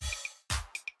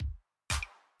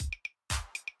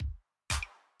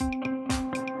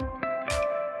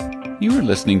You are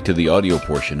listening to the audio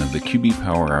portion of the QB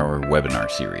Power Hour webinar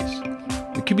series.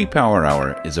 The QB Power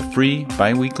Hour is a free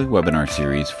bi-weekly webinar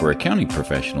series for accounting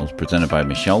professionals presented by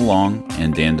Michelle Long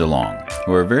and Dan DeLong,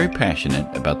 who are very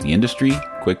passionate about the industry,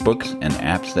 QuickBooks, and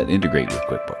apps that integrate with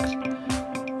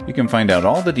QuickBooks. You can find out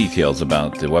all the details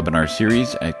about the webinar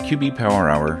series at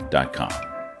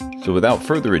qbpowerhour.com. So without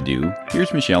further ado,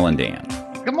 here's Michelle and Dan.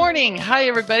 Good morning. Hi,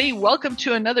 everybody. Welcome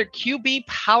to another QB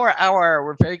Power Hour.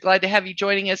 We're very glad to have you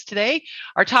joining us today.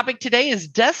 Our topic today is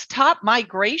desktop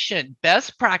migration,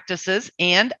 best practices,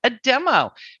 and a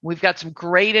demo. We've got some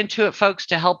great Intuit folks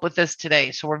to help with this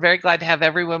today. So we're very glad to have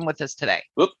everyone with us today.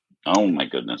 Whoop. Oh my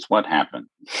goodness, what happened?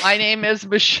 My name is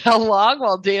Michelle Long,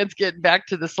 while Dan's getting back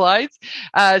to the slides.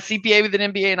 CPA with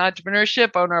an MBA in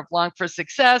entrepreneurship, owner of Long for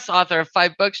Success, author of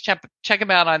 5 books. Check them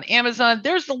out on Amazon.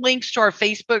 There's the links to our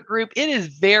Facebook group. It is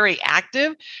very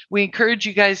active. We encourage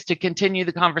you guys to continue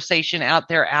the conversation out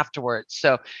there afterwards.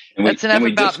 So that's enough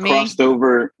about me.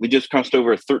 We just crossed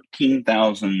over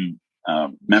 13,000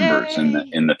 members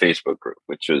in the Facebook group,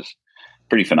 which is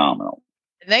pretty phenomenal.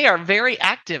 And they are very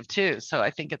active too, so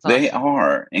I think it's awesome. They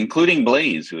are, including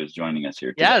Blaze, who is joining us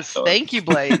here today. Yes, so thank you,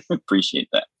 Blaze. Appreciate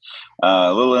that.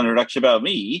 A little introduction about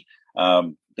me.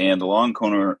 Dan DeLong,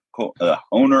 owner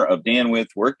of Danwith,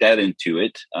 worked at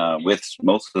Intuit with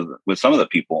some of the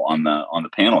people on the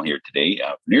panel here today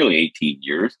for nearly 18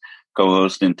 years.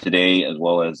 Co-hosting today, as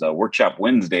well as Workshop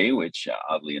Wednesday, which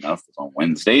oddly enough is on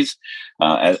Wednesdays,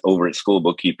 over at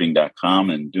schoolbookkeeping.com,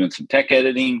 and doing some tech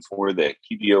editing for the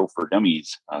QBO for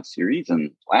Dummies series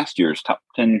and last year's Top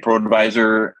 10 Pro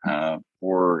Advisor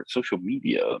for social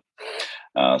media.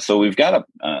 So we've got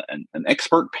an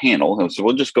expert panel. So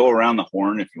we'll just go around the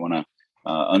horn if you want to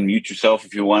unmute yourself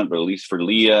if you want, but at least for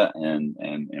Leah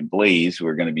and Blaze, who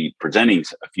are going to be presenting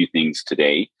a few things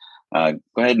today. Go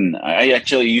ahead, and I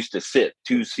actually used to sit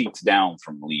 2 seats down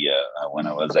from Leah when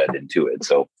I was at Intuit.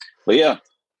 So, Leah,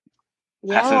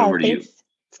 pass it over to you.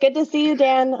 It's good to see you,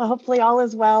 Dan. Hopefully all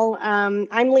is well.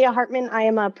 I'm Leah Hartman. I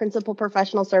am a principal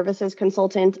professional services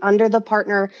consultant under the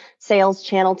partner sales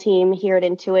channel team here at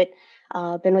Intuit.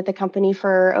 Been with the company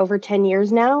for over 10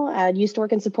 years now. I used to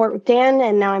work in support with Dan,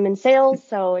 and now I'm in sales.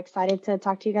 So excited to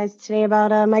talk to you guys today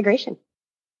about migration.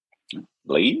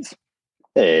 Blaze?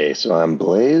 Hey, so I'm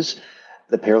Blaze,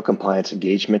 the payroll compliance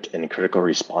engagement and critical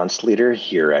response leader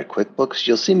here at QuickBooks.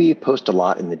 You'll see me post a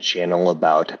lot in the channel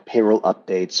about payroll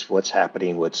updates, what's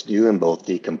happening, what's new in both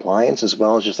the compliance as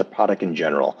well as just the product in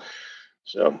general.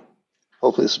 So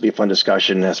hopefully this will be a fun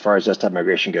discussion. As far as desktop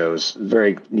migration goes,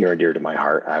 very near and dear to my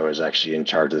heart. I was actually in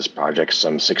charge of this project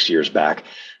some 6 years back.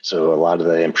 So a lot of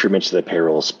the improvements to the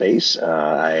payroll space,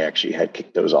 I actually had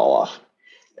kicked those all off.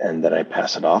 And then I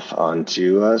pass it off on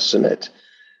to Submit.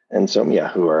 And so,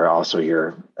 who are also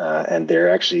here, and they're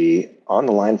actually on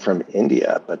the line from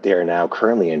India, but they are now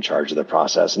currently in charge of the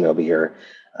process, and they'll be here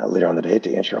later on the day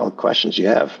to answer all the questions you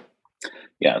have.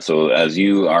 Yeah, so as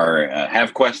you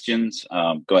have questions,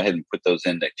 go ahead and put those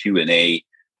in the Q&A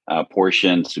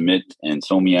portion. Submit and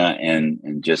Somya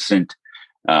and Jason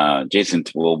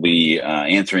will be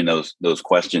answering those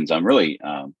questions. I'm really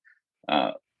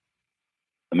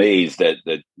amazed that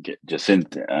Jason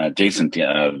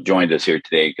joined us here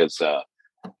today because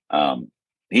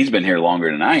he's been here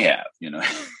longer than I have.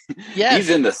 Yes. he's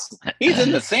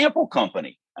in the sample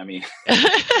company. I mean,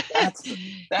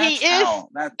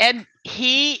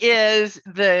 he is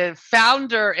the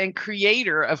founder and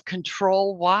creator of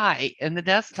Control Y in the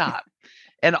desktop.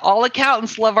 And all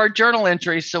accountants love our journal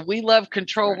entries, so we love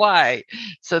Control Y.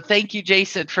 So thank you,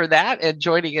 Jason, for that and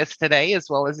joining us today, as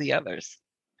well as the others.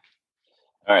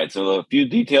 All right, so a few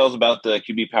details about the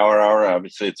QB Power Hour.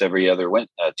 Obviously, it's every other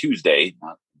Tuesday,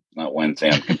 not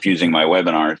Wednesday. I'm confusing my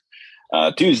webinars.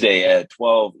 Tuesday at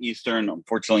 12 Eastern.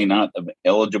 Unfortunately, not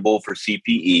eligible for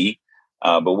CPE,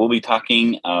 but we'll be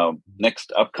talking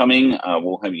next upcoming.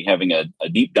 We'll be having a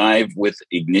deep dive with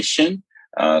Ignition,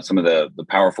 some of the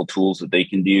powerful tools that they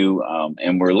can do,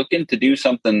 and we're looking to do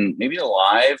something maybe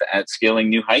live at Scaling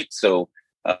New Heights. So.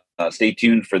 Stay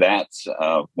tuned for that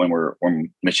when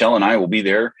Michelle and I will be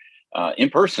there in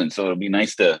person. So it'll be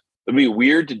it'll be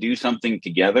weird to do something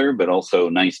together, but also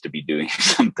nice to be doing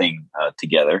something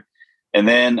together. And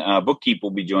then Bookkeep will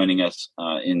be joining us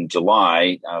in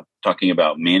July, talking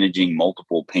about managing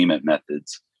multiple payment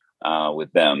methods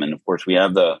with them. And of course, we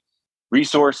have the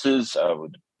resources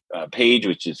page,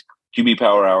 which is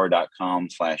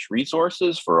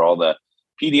qbpowerhour.com/resources for all the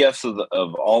PDFs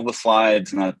of all the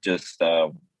slides, not just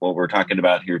what we're talking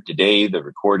about here today, the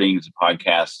recordings, the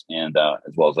podcasts, and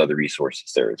as well as other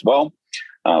resources there as well.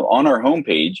 On our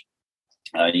homepage,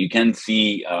 you can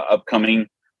see upcoming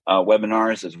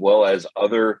webinars as well as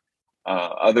other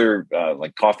other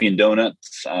like coffee and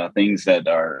donuts, things that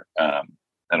our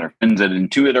friends at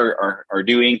Intuit are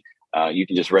doing. You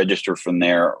can just register from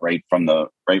there, right from the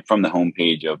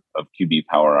homepage of QB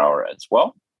Power Hour as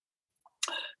well.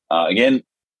 Again,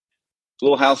 a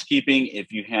little housekeeping.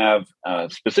 If you have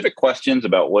specific questions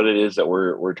about what it is that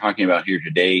we're talking about here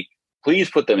today, please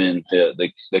put them in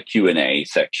the Q&A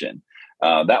section.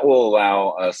 That will allow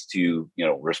us to,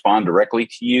 respond directly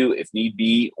to you if need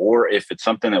be, or if it's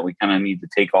something that we kind of need to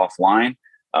take offline,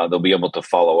 they'll be able to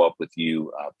follow up with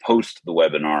you post the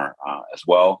webinar as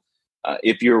well.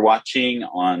 If you're watching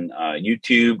on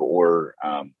YouTube or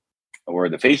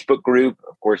the Facebook group,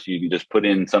 of course, you can just put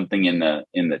in something in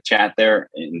the chat there.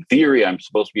 In theory, I'm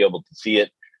supposed to be able to see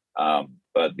it,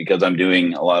 but because I'm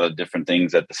doing a lot of different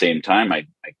things at the same time, I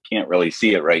can't really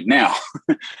see it right now.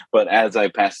 But as I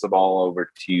pass the ball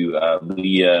over to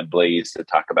Leah and Blaze to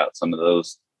talk about some of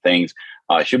those things,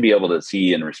 I should be able to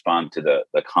see and respond to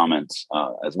the comments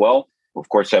as well. We'll, of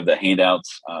course, have the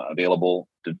handouts available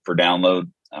for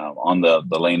download on the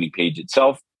landing page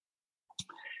itself.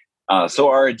 So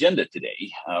our agenda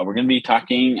today, we're going to be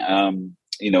talking,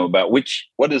 about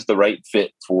what is the right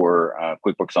fit for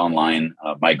QuickBooks Online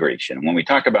migration. And when we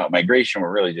talk about migration,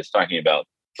 we're really just talking about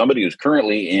somebody who's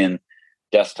currently in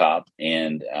desktop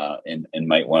and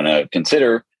might want to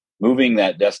consider moving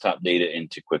that desktop data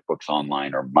into QuickBooks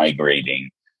Online or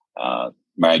migrating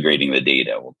the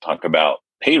data. We'll talk about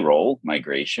payroll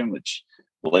migration, which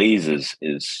Blaze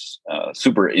is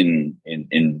super in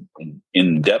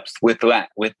depth with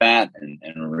that,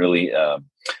 and really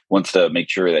wants to make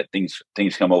sure that things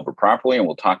come over properly. And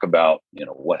we'll talk about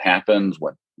what happens,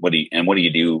 what do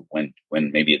you do when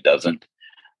maybe it doesn't.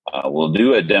 We'll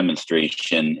do a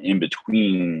demonstration in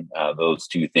between those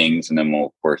two things, and then we'll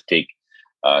of course take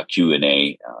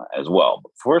Q&A as well.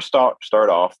 But first, start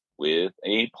off with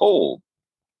a poll.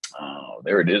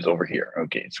 There it is over here.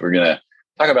 Okay, so we're gonna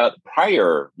talk about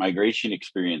prior migration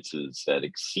experiences that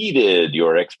exceeded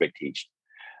your expectation.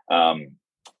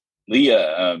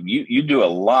 Leah, you do a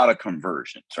lot of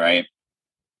conversions, right?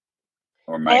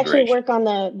 Or migration. I actually work on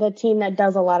the team that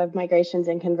does a lot of migrations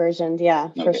and conversions. Yeah,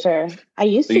 okay. For sure. I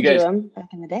used to do them back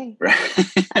in the day.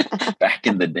 Right? Back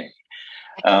in the day.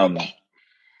 And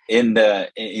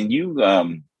you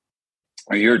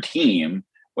or your team,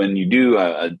 when you do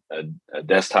a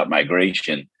desktop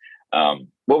migration,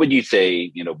 what would you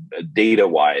say, data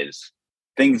wise,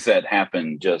 things that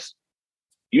happen just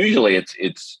usually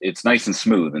it's nice and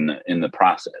smooth in the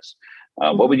process.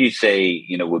 What would you say,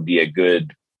 would be a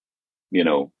good,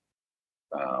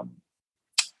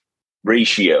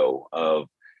 ratio of,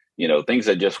 things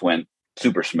that just went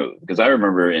super smooth? Because I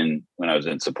remember when I was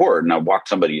in support and I walked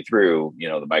somebody through,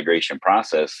 the migration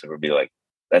process, it would be like,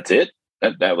 that's it.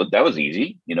 That was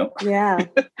easy, Yeah.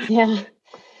 Yeah.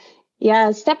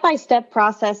 Yeah, step-by-step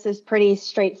process is pretty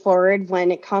straightforward when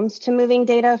it comes to moving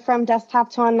data from desktop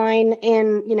to online.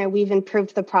 And, we've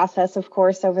improved the process, of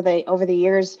course, over the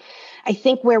years. I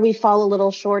think where we fall a little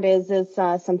short is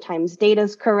sometimes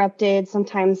data's corrupted,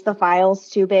 sometimes the file's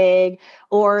too big,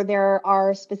 or there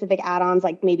are specific add-ons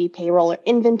like maybe payroll or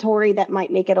inventory that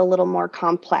might make it a little more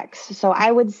complex. So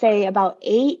I would say about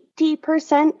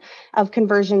 80% of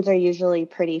conversions are usually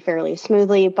fairly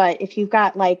smoothly. But if you've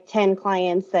got like 10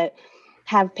 clients that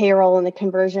have payroll and the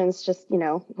conversions just,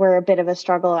 were a bit of a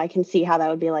struggle, I can see how that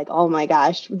would be like, oh my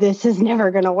gosh, this is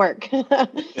never going to work.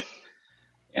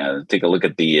 Yeah, take a look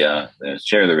at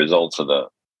share the results of the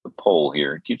poll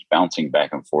here. It keeps bouncing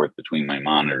back and forth between my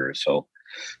monitors. So,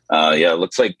 it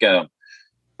looks like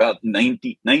about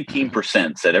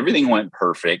 19% said everything went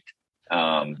perfect.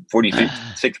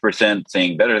 46%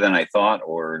 saying better than I thought,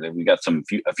 or that we got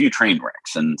a few train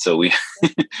wrecks. And so we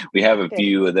have a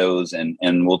few of those, and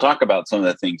we'll talk about some of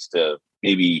the things to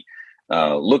maybe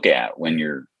look at when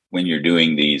you're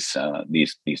doing these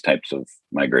types of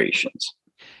migrations.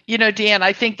 Dan,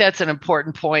 I think that's an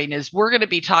important point. Is we're going to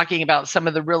be talking about some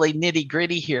of the really nitty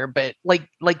gritty here, but like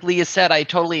Leah said, I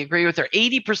totally agree with her.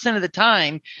 80% of the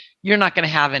time, you're not going to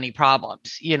have any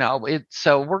problems.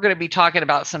 So we're going to be talking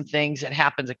about some things that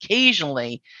happens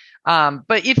occasionally.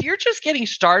 But if you're just getting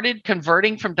started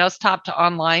converting from desktop to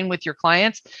online with your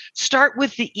clients, start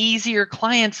with the easier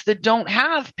clients that don't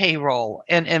have payroll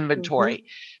and inventory,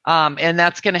 and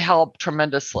that's going to help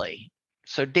tremendously.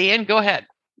 So Dan, go ahead.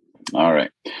 All right.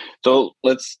 So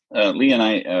let's, Lee and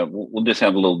I, we'll just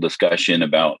have a little discussion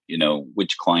about,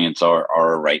 which clients are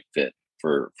a right fit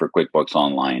for QuickBooks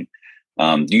Online.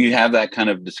 Do you have that kind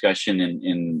of discussion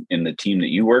in the team that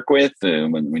you work with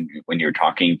when you're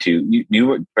talking to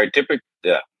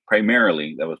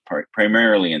primarily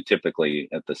and typically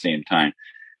at the same time?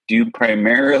 do you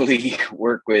primarily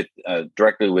work with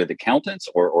directly with accountants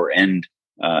or end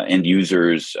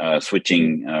users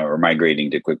switching or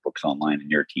migrating to QuickBooks Online in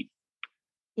your team?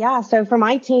 Yeah, so for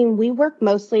my team, we work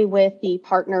mostly with the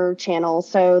partner channel.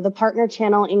 So the partner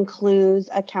channel includes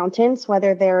accountants,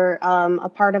 whether they're a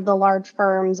part of the large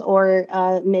firms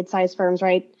or mid-sized firms,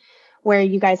 right? Where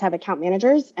you guys have account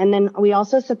managers. And then we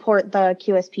also support the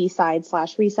QSP side /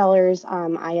 resellers,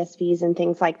 ISVs and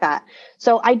things like that.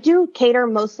 So I do cater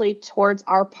mostly towards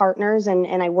our partners and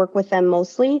I work with them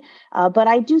mostly. But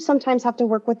I do sometimes have to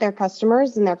work with their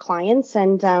customers and their clients.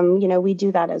 And, we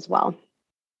do that as well.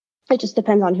 It just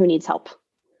depends on who needs help.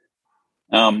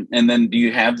 And then do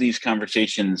you have these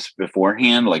conversations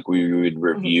beforehand? Like we would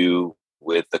review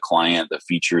with the client the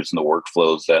features and the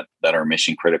workflows that are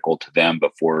mission critical to them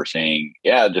before saying,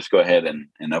 yeah, just go ahead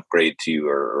and upgrade to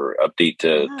or update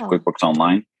to QuickBooks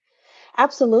Online?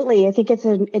 Absolutely. I think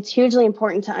it's hugely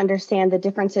important to understand the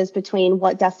differences between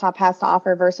what desktop has to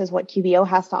offer versus what QBO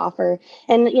has to offer.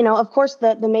 And, of course,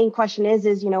 the main question is,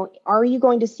 are you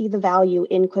going to see the value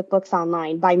in QuickBooks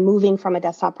Online by moving from a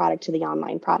desktop product to the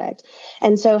online product?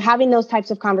 And so having those types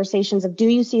of conversations of, do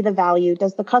you see the value?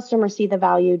 Does the customer see the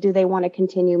value? Do they want to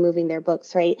continue moving their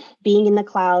books, right? Being in the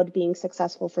cloud, being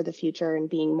successful for the future and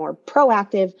being more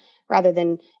proactive rather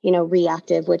than,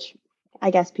 reactive, which I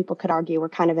guess people could argue we're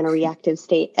kind of in a reactive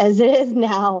state as it is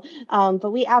now, but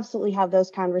we absolutely have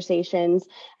those conversations.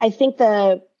 I think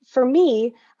for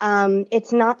me,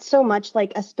 it's not so much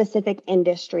like a specific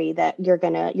industry that you're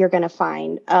gonna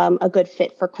find a good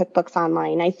fit for QuickBooks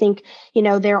Online. I think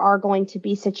there are going to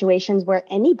be situations where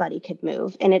anybody could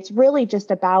move, and it's really just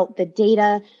about the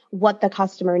data, what the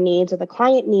customer needs or the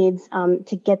client needs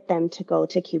to get them to go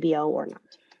to QBO or not.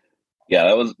 Yeah,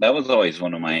 that was always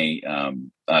one of my.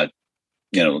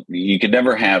 You could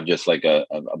never have just like a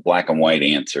black and white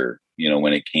answer,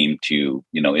 when it came to,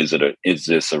 is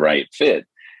this the right fit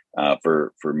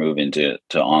for moving to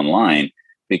online?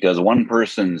 Because one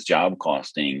person's job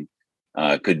costing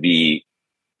could be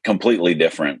completely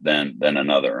different than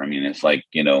another. I mean, it's like,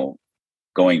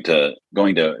 going to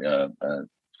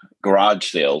garage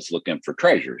sales looking for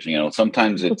treasures.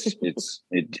 Sometimes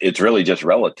it's really just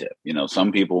relative.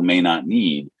 Some people may not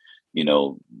need,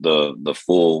 the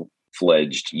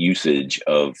full-fledged usage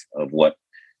of what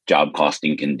job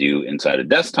costing can do inside a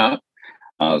desktop,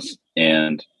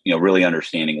 and really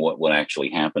understanding what actually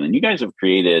happened. And you guys have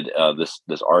created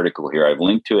this article here. I've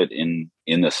linked to it in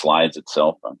the slides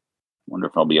itself. I wonder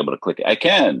if I'll be able to click it. I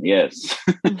can, yes,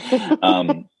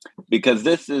 because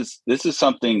this is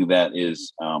something that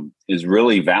is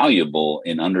really valuable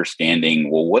in understanding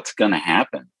what's going to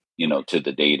happen to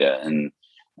the data. And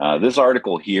this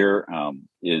article here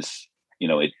is.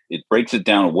 It breaks it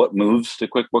down what moves to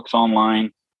QuickBooks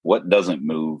Online, what doesn't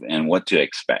move, and what to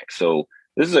expect. So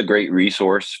this is a great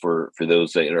resource for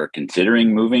those that are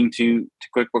considering moving to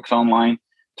QuickBooks Online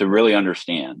to really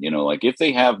understand, like if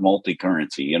they have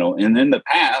multi-currency, and in the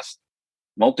past,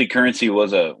 multi-currency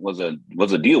was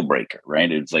a deal breaker,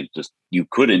 right? It's like just you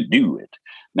couldn't do it.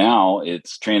 Now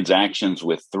it's transactions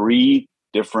with 3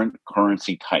 different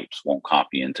currency types won't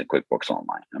copy into QuickBooks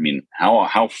Online. I mean,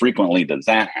 how frequently does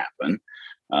that happen?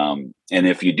 And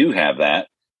if you do have that,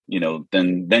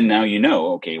 then now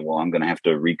okay, well, I'm going to have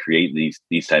to recreate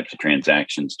these types of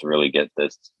transactions to really get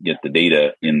the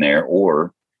data in there,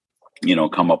 or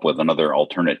come up with another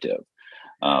alternative.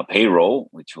 Payroll,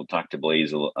 which we'll talk to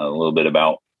Blaze a little bit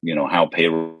about, how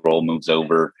payroll moves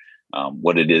over,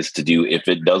 what it is to do if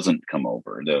it doesn't come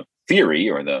over. The theory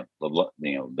or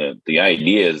the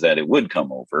idea is that it would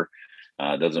come over.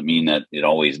 Doesn't mean that it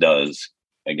always does.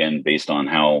 Again, based on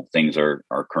how things are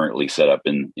currently set up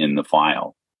in the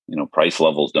file, price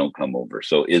levels don't come over.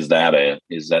 So is that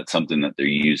something that they're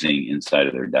using inside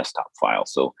of their desktop file?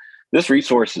 So this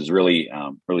resource is really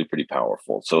pretty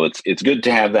powerful. So it's good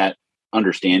to have that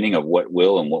understanding of what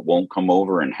will and what won't come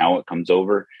over and how it comes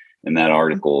over. And that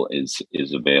article is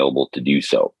available to do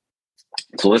so.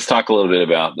 So let's talk a little bit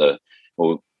about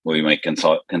what we might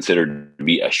consider to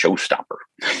be a showstopper.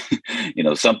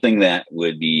 Something that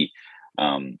would be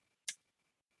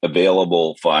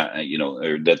available for,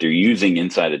 or that they're using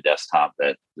inside a desktop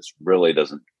that just really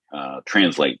doesn't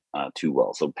translate too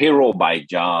well. So payroll by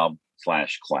job /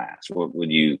 class. What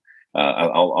would you?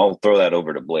 I'll throw that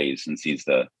over to Blaze since he's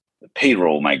the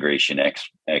payroll migration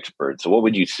expert. So what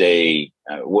would you say?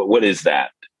 What is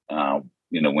that?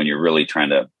 When you're really trying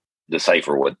to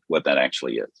decipher what that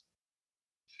actually is.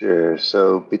 Sure.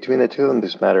 So between the two of them,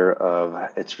 this matter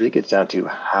of it really gets down to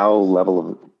how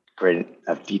level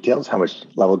of details, how much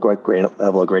level of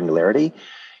granularity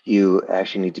you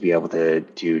actually need to be able to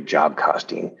do job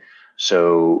costing.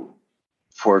 So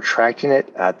For tracking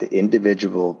it at the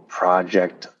individual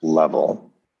project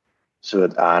level, so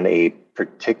that on a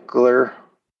particular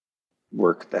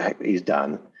work that he's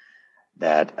done,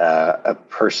 that a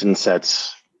person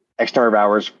sets X number of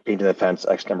hours painting the fence,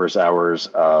 X number of hours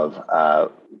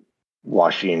of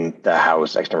washing the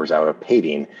house, X number of hours of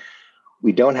paving.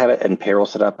 We don't have it in payroll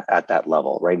set up at that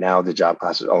level. Right now, the job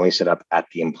class is only set up at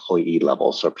the employee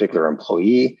level. So a particular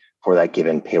employee for that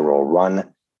given payroll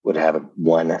run would have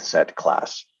one set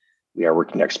class. We are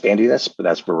working to expanding this, but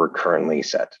that's where we're currently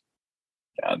set.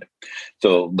 Got it.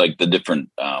 So like the different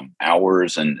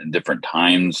hours and different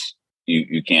times,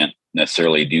 you can't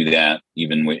necessarily do that,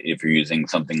 even if you're using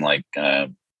something like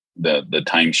the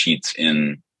timesheets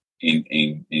in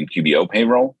QBO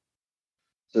payroll.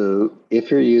 So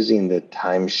if you're using the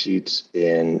timesheets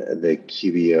in the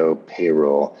QBO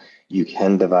payroll, you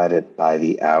can divide it by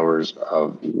the hours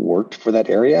of worked for that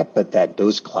area, but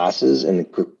those classes in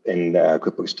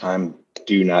QuickBooks Time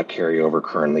do not carry over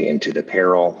currently into the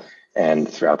payroll and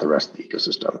throughout the rest of the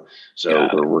ecosystem. So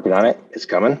we're working on it. It's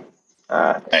coming.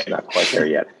 It's not quite there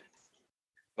yet.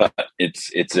 But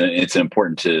it's an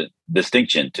important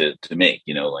distinction to make.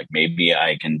 Like maybe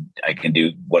I can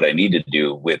do what I need to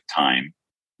do with time,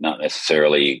 not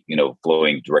necessarily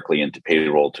flowing directly into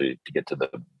payroll to get to the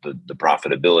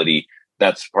profitability.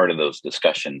 That's part of those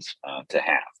discussions to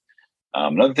have.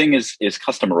 Another thing is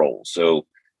custom roles. So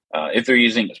especially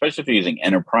if they're using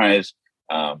Enterprise,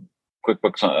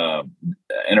 QuickBooks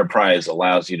Enterprise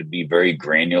allows you to be very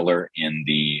granular in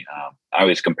the. I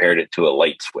always compared it to a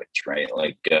light switch, right?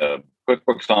 Like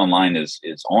QuickBooks Online is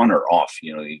on or off.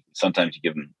 Sometimes you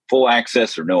give them full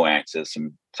access or no access,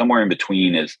 and somewhere in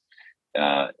between is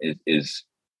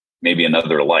maybe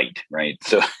another light, right?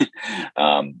 So,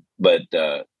 but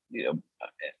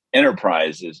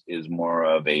Enterprise is more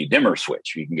of a dimmer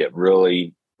switch. You can get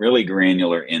really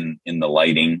granular in the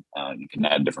lighting. You can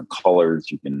add different colors.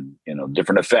 You can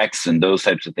different effects and those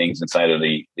types of things inside of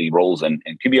the roles. And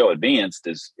QBO Advanced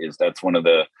is that's one of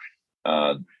the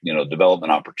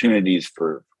development opportunities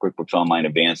for QuickBooks Online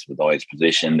Advanced. Was always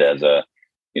positioned as a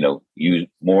use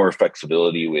more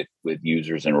flexibility with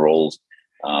users and roles,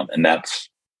 and that's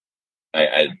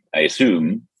I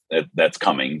assume that's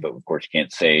coming, but of course you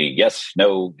can't say yes,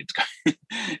 no.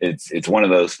 It's one of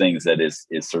those things that is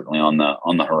certainly on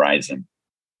the horizon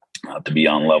to be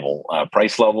on level.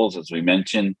 Price levels, as we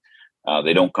mentioned,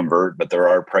 they don't convert, but there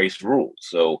are price rules.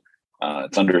 So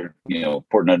it's important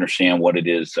to understand what it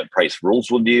is that price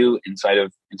rules will do inside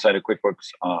of QuickBooks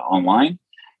Online.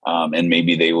 And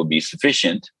maybe they will be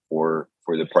sufficient for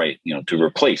the price, to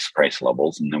replace price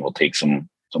levels, and then we'll take some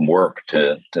work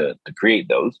to create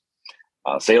those.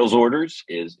 Sales orders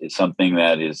is something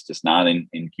that is just not in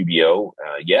QBO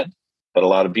yet, but a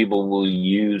lot of people will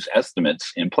use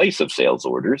estimates in place of sales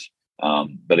orders.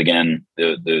 But again,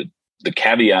 the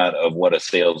caveat of what a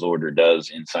sales order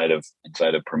does inside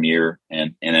of Premier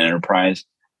and Enterprise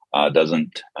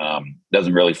doesn't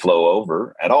really flow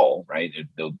over at all, right?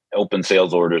 The open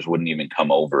sales orders wouldn't even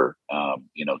come over,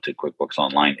 to QuickBooks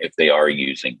Online if they are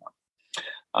using them.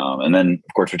 And then,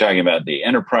 of course, we're talking about the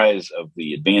Enterprise of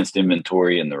the advanced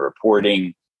inventory and the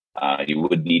reporting. You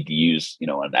would need to use,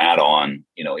 an add-on,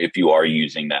 if you are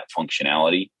using that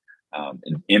functionality.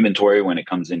 Inventory, when it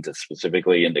comes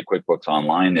specifically into QuickBooks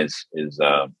Online, is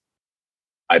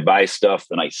I buy stuff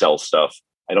and I sell stuff.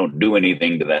 I don't do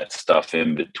anything to that stuff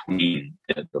in between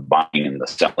the buying and the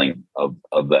selling of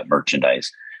that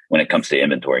merchandise when it comes to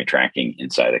inventory tracking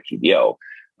inside of QBO.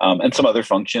 And some other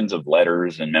functions of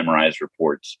letters and memorized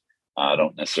reports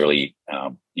don't necessarily,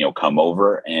 come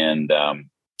over. And a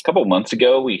couple of months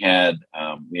ago, we had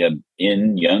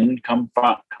In Young come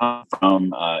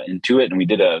from Intuit, and we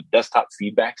did a desktop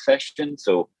feedback session.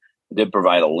 So I did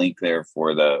provide a link there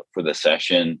for the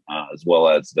session, as well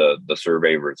as the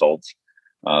survey results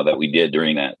that we did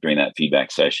during that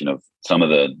feedback session of some of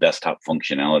the desktop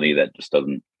functionality that just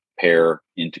doesn't pair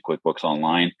into QuickBooks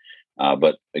Online.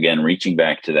 But again, reaching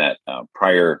back to that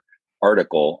prior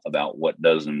article about what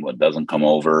does and what doesn't come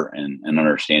over, and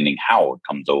understanding how it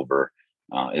comes over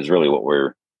is really what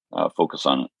we're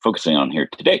focusing on here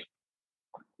today.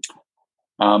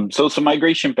 So some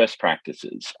migration best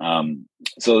practices.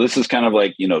 So this is kind of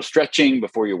like, stretching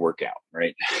before your workout,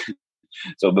 right?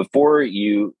 So before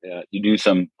you do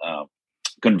some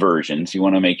conversions, you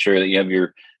want to make sure that you have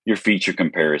your feature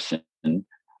comparison.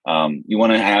 You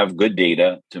want to have good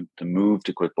data to move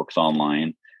to QuickBooks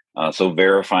Online. So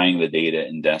verifying the data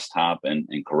in desktop and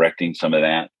correcting some of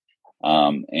that.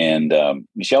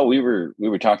 Michelle, we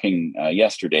were talking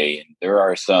yesterday, and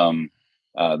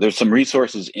there's some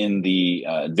resources in the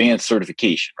advanced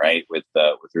certification, right? With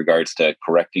regards to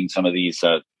correcting some of these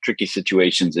tricky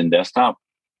situations in desktop?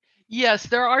 Yes,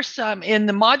 there are some in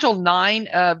the module 9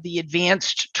 of the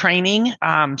advanced training.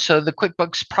 So the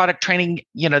QuickBooks product training,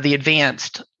 the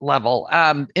advanced level.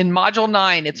 In module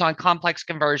 9, it's on complex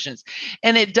conversions.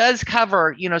 And it does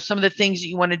cover, some of the things that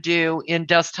you want to do in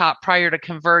desktop prior to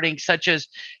converting, such as,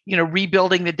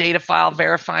 rebuilding the data file,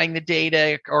 verifying the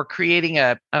data, or creating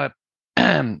a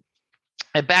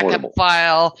backup Portable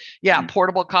file,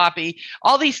 portable copy,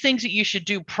 all these things that you should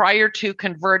do prior to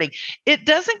converting. It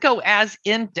doesn't go as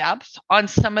in depth on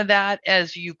some of that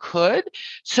as you could.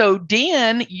 So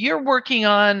Dan, you're working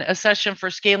on a session for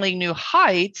Scaling New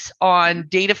Heights on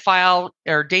data file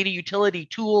or data utility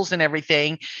tools and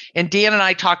everything. And Dan and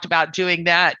I talked about doing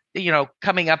that,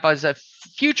 coming up as a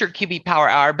future QB Power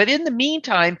Hour. But in the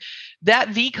meantime, that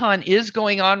VCon is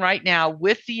going on right now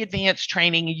with the advanced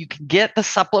training. You can get the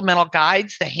supplemental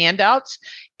guides, the handouts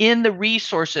in the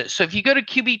resources. So if you go to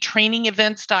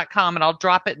qbtrainingevents.com, and I'll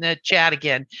drop it in the chat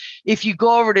again, if you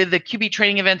go over to the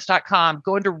qbtrainingevents.com,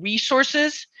 go into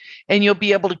resources, and you'll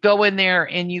be able to go in there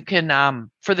and you can,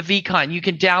 for the VCon, you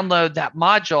can download that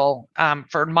module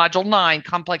for module 9,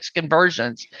 complex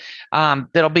conversions.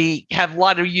 That'll have a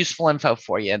lot of useful info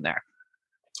for you in there.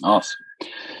 Awesome.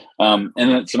 And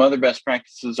then some other best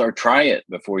practices are try it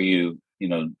before you,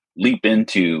 leap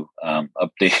into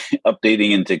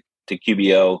updating into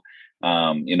QBO,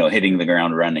 hitting the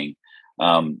ground running.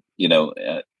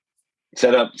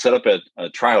 Set up a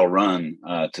trial run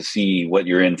to see what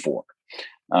you're in for.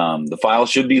 The file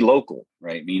should be local,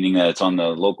 right? Meaning that it's on the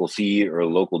local C or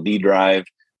local D drive.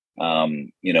 I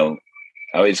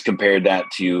always compared that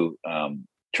to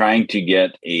trying to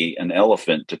get an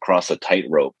elephant to cross a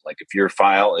tightrope. Like if your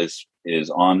file is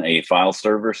on a file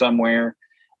server somewhere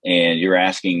and you're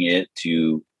asking it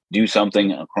to do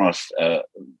something across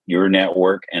your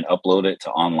network and upload it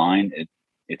to online,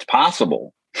 it's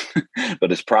possible,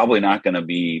 but it's probably not going to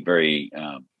be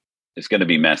it's going to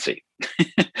be messy.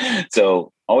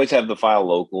 So always have the file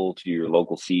local to your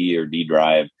local C or D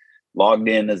drive, logged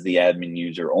in as the admin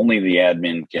user. Only the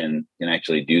admin can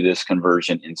actually do this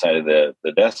conversion inside of the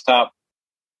desktop,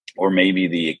 or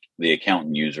maybe the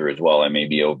accountant user as well. I may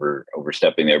be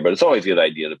overstepping there, but it's always a good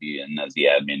idea to be in as the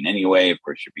admin anyway. Of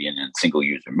course, you're being in single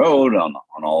user mode on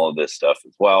all of this stuff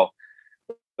as well.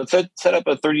 But set up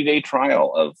a 30-day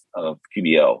trial of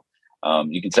QBO.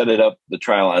 You can set the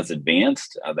trial as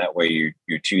advanced. That way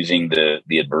you're choosing the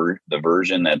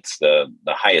version that's the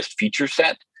highest feature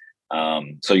set.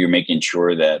 So you're making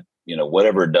sure that,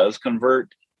 whatever does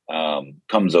convert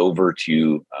comes over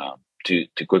to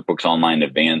QuickBooks Online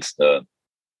Advanced,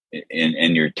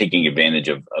 and you're taking advantage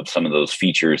of some of those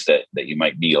features that you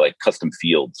might be, like custom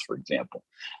fields, for example.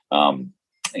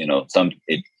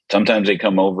 Sometimes they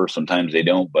come over, sometimes they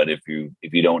don't. But if you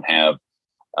don't have,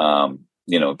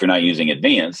 if you're not using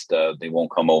advanced, they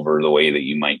won't come over the way that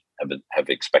you might have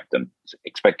expected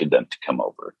them to come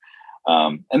over.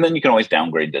 And then you can always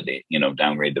downgrade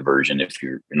the version if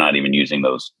you're not even using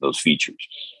those features.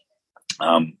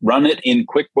 Run it in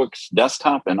QuickBooks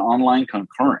Desktop and online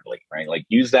concurrently, right? Like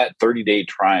use that 30-day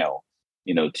trial,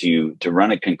 to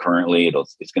run it concurrently.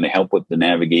 It's going to help with the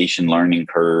navigation learning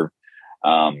curve,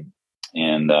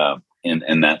 and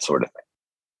that sort of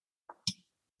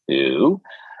thing.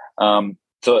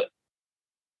 So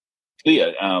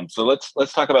Leah, so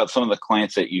let's talk about some of the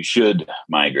clients that you should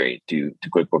migrate to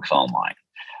QuickBooks Online.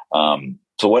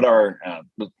 So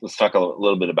let's talk a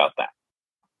little bit about that.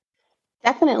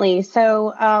 Definitely.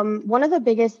 So one of the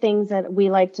biggest things that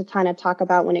we like to kind of talk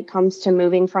about when it comes to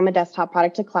moving from a desktop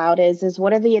product to cloud is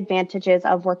what are the advantages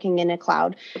of working in a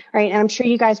cloud, right? And I'm sure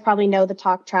you guys probably know the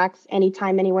talk tracks,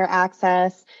 anytime, anywhere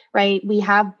access, right? We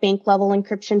have bank level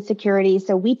encryption security.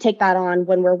 So we take that on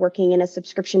when we're working in a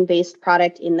subscription-based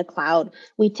product in the cloud.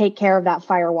 We take care of that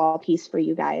firewall piece for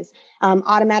you guys.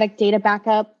 Automatic data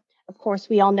backup. Of course,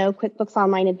 we all know QuickBooks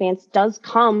Online Advanced does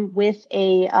come with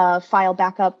a file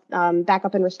backup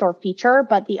and restore feature,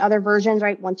 but the other versions,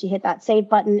 right, once you hit that save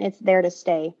button, it's there to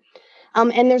stay.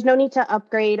 And there's no need to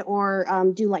upgrade or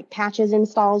do like patches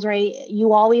installs, right?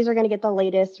 You always are going to get the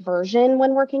latest version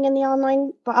when working in the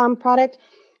online product.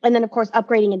 And then, of course,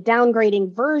 upgrading and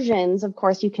downgrading versions, of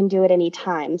course, you can do it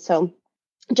anytime. So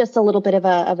just a little bit of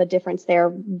a difference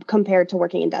there compared to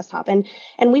working in desktop. And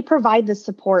we provide the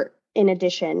support in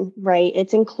addition, right?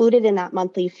 It's included in that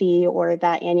monthly fee or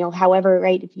that annual, however,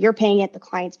 right? If you're paying it, the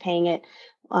client's paying it.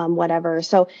 whatever.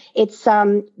 So it's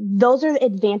those are the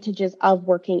advantages of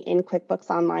working in QuickBooks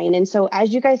Online. And so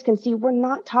as you guys can see, we're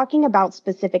not talking about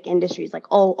specific industries like,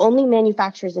 oh, only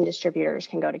manufacturers and distributors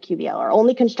can go to QBO or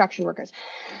only construction workers.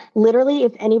 Literally,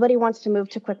 if anybody wants to move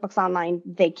to QuickBooks Online,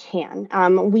 they can.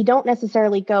 We don't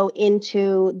necessarily go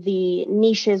into the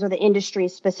niches or the industry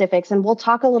specifics, and we'll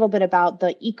talk a little bit about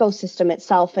the ecosystem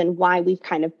itself and why we've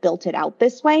kind of built it out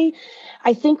this way.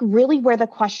 I think really where the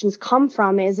questions come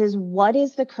from is what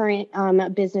is the current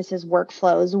business's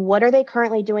workflows? What are they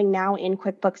currently doing now in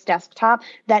QuickBooks Desktop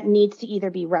that needs to either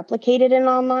be replicated in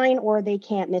online or they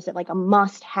can't miss it, like a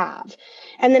must have?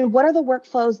 And then what are the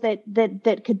workflows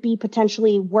that could be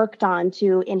potentially worked on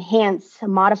to enhance,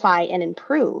 modify, and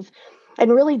improve?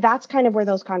 And really, that's kind of where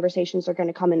those conversations are going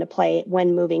to come into play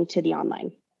when moving to the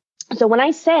online. So when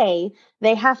I say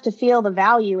they have to feel the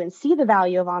value and see the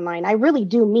value of online, I really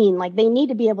do mean like they need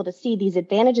to be able to see these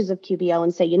advantages of QBO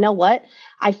and say, you know what,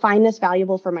 I find this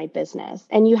valuable for my business.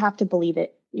 And you have to believe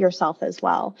it yourself as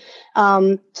well.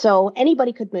 So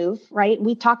anybody could move, right?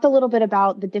 We talked a little bit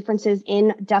about the differences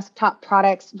in desktop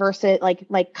products versus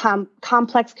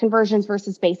complex conversions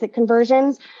versus basic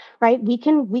conversions, right? We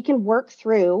can work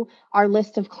through our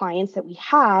list of clients that we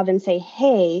have and say,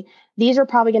 hey, these are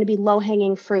probably going to be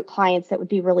low-hanging fruit clients that would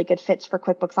be really good fits for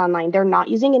QuickBooks Online. They're not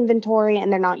using inventory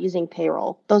and they're not using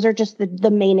payroll. Those are just the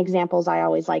main examples I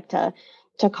always like to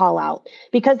call out,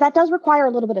 because that does require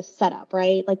a little bit of setup,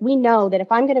 right? Like we know that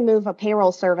if I'm going to move a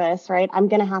payroll service, right, I'm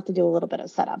going to have to do a little bit of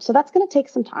setup. So that's going to take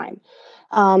some time.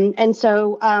 And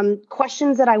so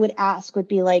questions that I would ask would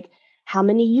be like, how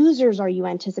many users are you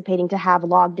anticipating to have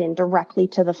logged in directly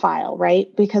to the file, right?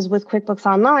 Because with QuickBooks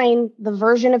Online, the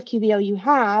version of QBO you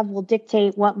have will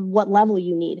dictate what level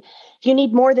you need. If you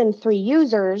need more than 3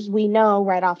 users, we know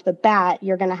right off the bat,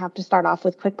 you're going to have to start off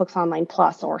with QuickBooks Online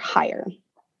Plus or higher.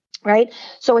 Right.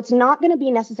 So it's not going to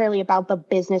be necessarily about the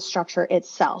business structure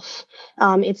itself.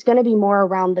 It's going to be more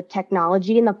around the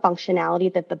technology and the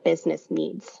functionality that the business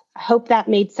needs. I hope that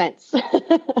made sense.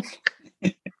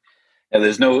 Yeah,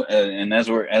 there's no, and as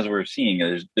we're seeing,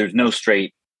 there's no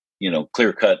straight,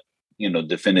 clear cut,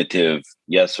 definitive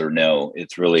yes or no.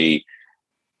 It's really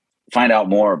find out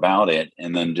more about it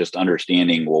and then just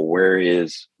understanding, well, where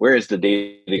is the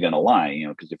data going to lie?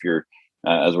 Because if you're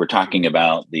as we're talking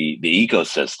about the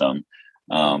ecosystem,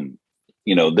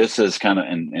 this is kind of,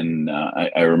 and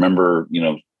I remember,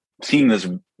 seeing this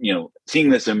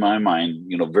in my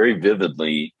mind, very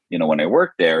vividly, when I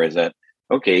worked there, is that,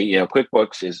 okay,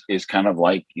 QuickBooks is kind of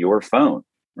like your phone,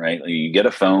 right? You get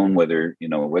a phone, whether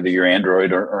you're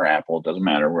Android or Apple, it doesn't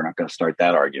matter. We're not going to start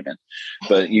that argument,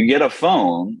 but you get a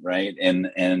phone, right?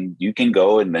 And you can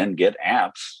go and then get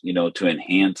apps, to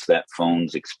enhance that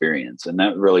phone's experience. And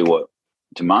that really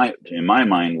in my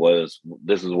mind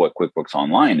this is what QuickBooks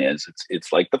Online is.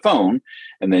 It's like the phone,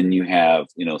 and then you have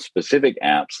specific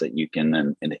apps that you can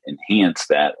then enhance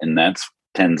that, and that's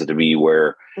tends to be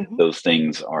where those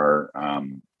things are.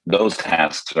 Those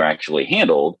tasks are actually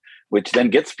handled, which then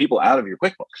gets people out of your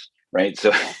QuickBooks, right?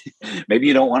 So maybe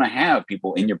you don't want to have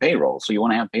people in your payroll, so you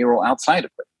want to have payroll outside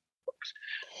of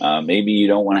QuickBooks. Maybe you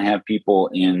don't want to have people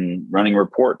in running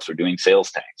reports or doing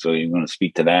sales tax. So you want to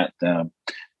speak to that.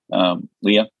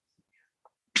 Leah?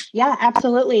 Yeah,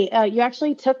 absolutely. You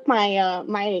actually took my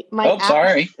my. Oh,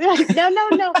 sorry. No.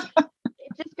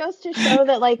 It just goes to show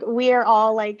that we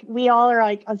all are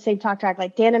on the same talk track.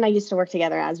 Like Dan and I used to work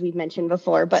together, as we've mentioned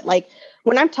before. But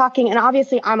when I'm talking, and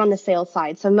obviously I'm on the sales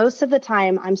side, so most of the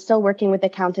time I'm still working with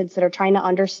accountants that are trying to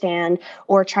understand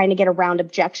or trying to get around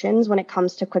objections when it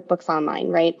comes to QuickBooks Online,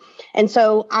 right? And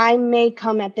so I may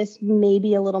come at this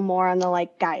maybe a little more on the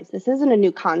guys, this isn't a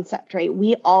new concept, right?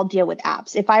 We all deal with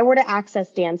apps. If I were to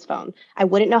access Dan's phone, I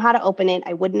wouldn't know how to open it.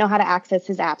 I wouldn't know how to access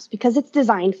his apps because it's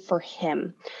designed for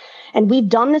him. And we've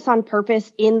done this on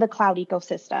purpose in the cloud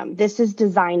ecosystem. This is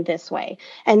designed this way.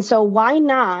 And so why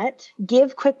not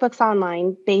give QuickBooks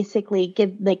Online, basically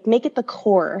make it the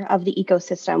core of the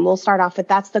ecosystem. We'll start off with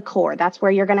that's the core. That's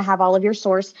where you're going to have all of your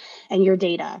source and your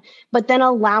data. But then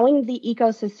allowing the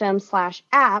ecosystem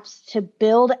 / apps to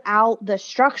build out the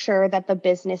structure that the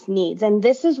business needs. And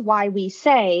this is why we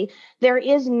say there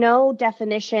is no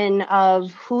definition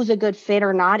of who's a good fit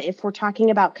or not. If we're talking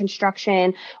about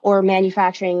construction or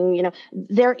manufacturing,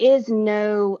 there is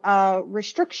no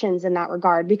restrictions in that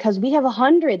regard because we have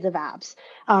hundreds of apps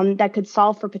that could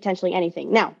solve for potentially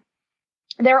anything. Now,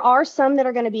 there are some that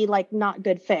are going to be not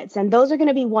good fits, and those are going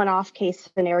to be one-off case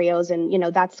scenarios. And,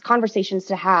 that's conversations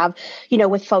to have,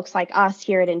 with folks like us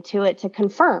here at Intuit to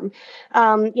confirm,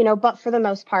 but for the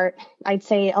most part, I'd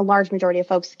say a large majority of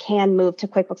folks can move to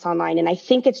QuickBooks Online. And I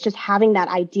think it's just having that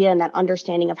idea and that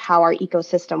understanding of how our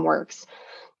ecosystem works.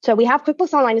 So we have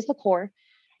QuickBooks Online as the core.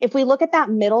 If we look at that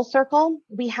middle circle,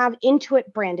 we have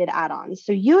Intuit branded add-ons.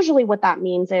 So usually what that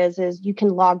means is you can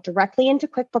log directly into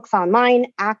QuickBooks Online,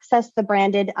 access the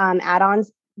branded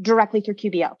add-ons directly through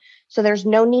QBO. So there's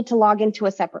no need to log into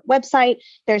a separate website.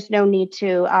 There's no need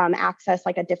to access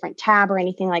like a different tab or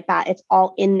anything like that. It's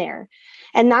all in there.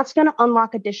 And that's going to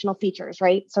unlock additional features,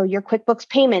 right? So your QuickBooks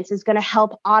Payments is going to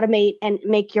help automate and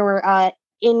make your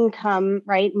income,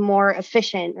 right, more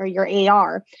efficient, or your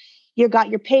AR. You've got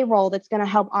your payroll that's going to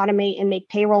help automate and make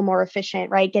payroll more efficient,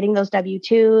 right? Getting those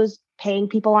W-2s, paying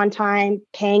people on time,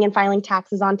 paying and filing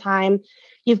taxes on time.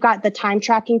 You've got the time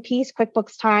tracking piece,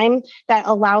 QuickBooks Time, that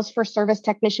allows for service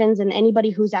technicians and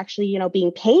anybody who's actually,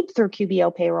 being paid through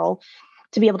QBO payroll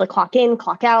to be able to clock in,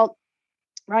 clock out,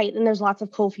 right? And there's lots of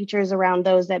cool features around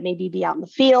those that maybe be out in the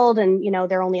field and,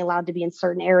 they're only allowed to be in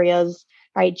certain areas,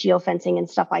 right? Geofencing and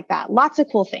stuff like that. Lots of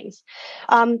cool things.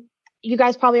 You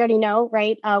guys probably already know,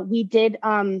 right? We did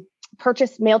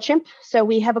purchase MailChimp. So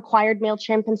we have acquired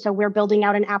MailChimp. And so we're building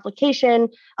out an application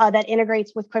that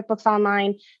integrates with QuickBooks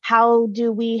Online. How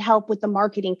do we help with the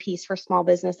marketing piece for small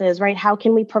businesses, right? How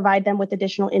can we provide them with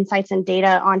additional insights and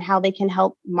data on how they can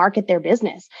help market their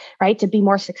business, right? To be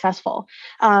more successful.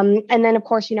 And then, of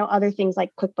course, other things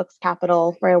like QuickBooks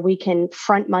Capital, where we can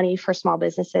front money for small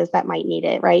businesses that might need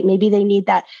it, right? Maybe they need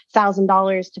that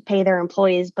 $1,000 to pay their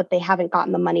employees, but they haven't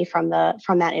gotten the money from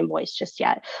that invoice just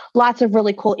yet. Lots of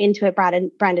really cool Intuit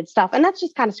branded stuff. And that's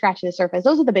just kind of scratching the surface.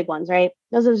 Those are the big ones, right?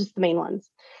 Those are just the main ones.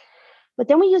 But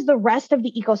then we use the rest of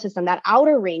the ecosystem, that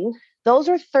outer ring. Those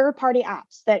are third-party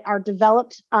apps that are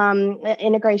developed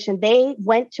integration. They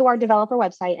went to our developer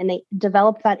website and they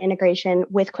developed that integration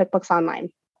with QuickBooks Online.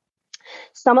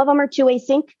 Some of them are two-way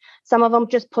sync. Some of them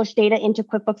just push data into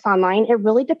QuickBooks Online. It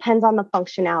really depends on the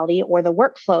functionality or the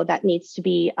workflow that needs to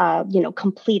be,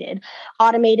 completed,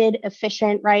 automated,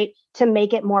 efficient, right? To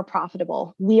make it more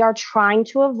profitable. We are trying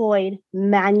to avoid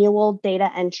manual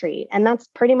data entry, and that's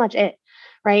pretty much it,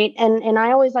 right? And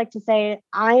I always like to say,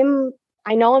 I know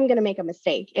I'm going to make a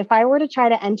mistake. If I were to try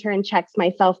to enter in checks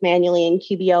myself manually in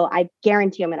QBO, I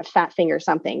guarantee I'm going to fat finger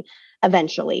something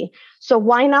eventually. So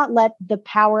why not let the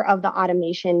power of the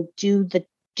automation do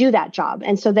that job?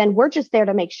 And so then we're just there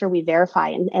to make sure we verify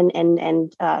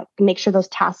and make sure those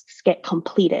tasks get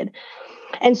completed.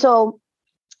 And so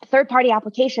third-party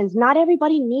applications, not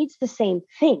everybody needs the same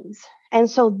things. And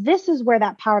so this is where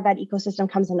that power of that ecosystem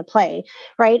comes into play,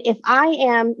 right? If I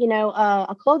am,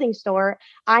 a clothing store,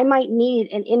 I might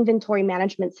need an inventory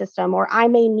management system, or I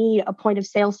may need a point of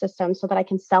sale system so that I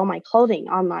can sell my clothing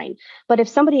online. But if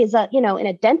somebody is, in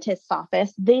a dentist's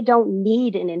office, they don't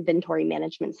need an inventory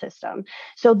management system.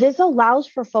 So this allows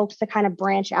for folks to kind of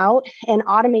branch out and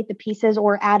automate the pieces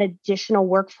or add additional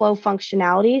workflow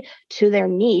functionality to their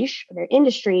niche, their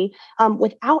industry,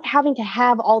 without having to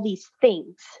have all these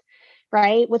things.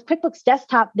 Right? With QuickBooks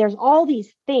Desktop, there's all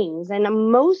these things.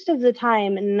 And most of the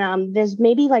time, and there's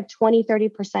maybe like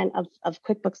 20-30% of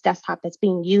QuickBooks Desktop that's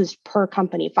being used per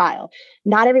company file.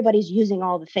 Not everybody's using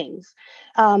all the things.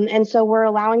 And so we're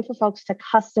allowing for folks to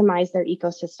customize their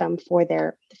ecosystem for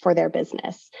their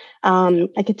business.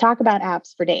 I could talk about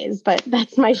apps for days, but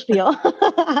that's my spiel.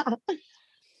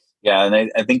 Yeah,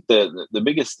 and I think the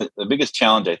biggest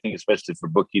challenge, I think, especially for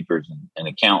bookkeepers and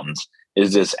accountants,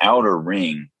 is this outer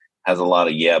ring has a lot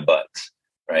of buts,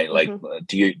 right? Mm-hmm. Like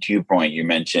to your point, you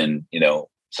mentioned,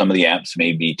 some of the apps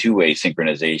may be two-way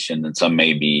synchronization and some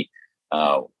may be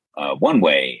one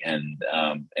way. And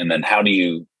then how do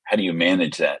you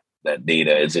manage that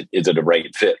data? Is it a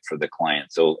right fit for the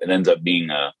client? So it ends up being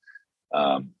a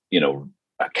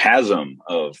chasm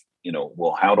of,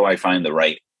 well, how do I find the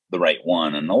right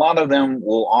one? And a lot of them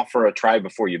will offer a try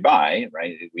before you buy,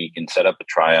 right? We can set up a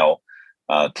trial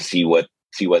to see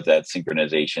what that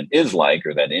synchronization is like,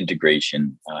 or that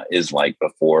integration is like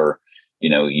before,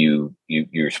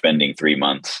 you're spending 3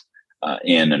 months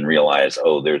in and realize,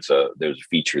 oh, there's a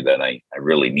feature that I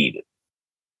really needed.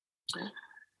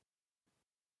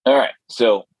 All right.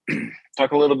 So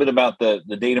talk a little bit about the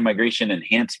data migration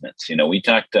enhancements. We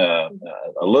talked a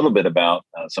little bit about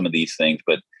some of these things,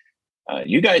 but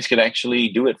you guys could actually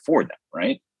do it for them,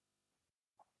 right?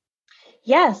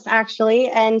 Yes, actually.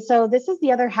 And so this is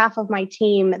the other half of my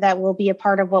team that will be a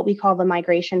part of what we call the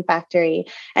Migration Factory.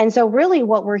 And so really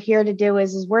what we're here to do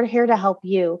is we're here to help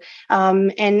you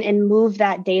and move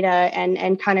that data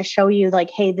and kind of show you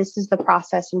like, hey, this is the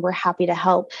process and we're happy to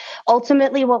help.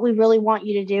 Ultimately, what we really want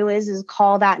you to do is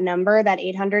call that number, that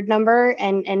 800 number,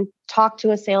 and talk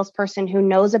to a salesperson who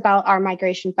knows about our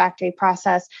migration factory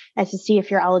process and to see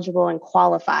if you're eligible and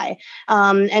qualify.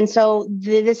 And so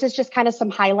this is just kind of some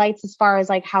highlights as far as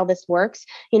like how this works.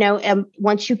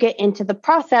 Once you get into the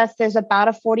process, there's about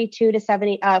a 48 to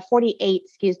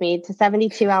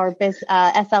 72 hour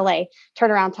SLA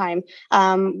turnaround time.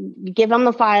 You give them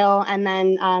the file, and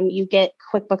then you get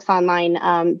QuickBooks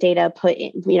Online data put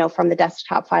in, from the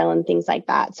desktop file and things like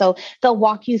that. So they'll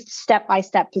walk you step by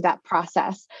step through that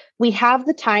process. We have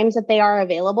the times that they are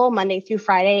available Monday through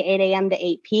Friday, 8 a.m. to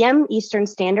 8 p.m. Eastern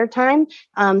Standard Time.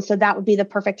 So that would be the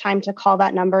perfect time to call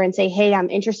that number and say, hey, I'm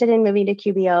interested in moving to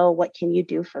QBO. What can you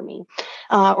do for me?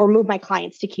 Or move my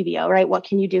clients to QBO, right? What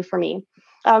can you do for me?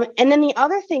 And then the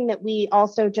other thing that we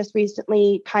also just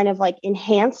recently kind of like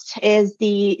enhanced is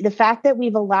the fact that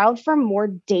we've allowed for more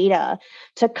data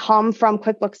to come from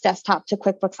QuickBooks Desktop to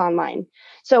QuickBooks Online.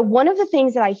 So one of the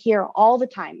things that I hear all the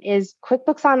time is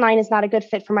QuickBooks Online is not a good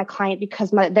fit for my client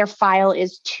because their file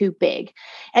is too big.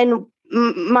 And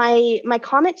my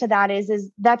comment to that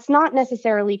is that's not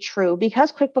necessarily true,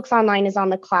 because QuickBooks Online is on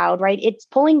the cloud, right? It's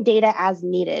pulling data as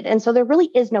needed. And so there really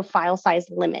is no file size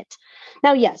limit.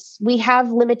 Now, yes, we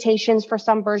have limitations for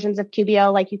some versions of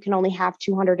QBO, like you can only have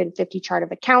 250 chart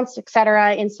of accounts, et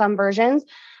cetera, in some versions.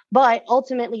 But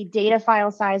ultimately, data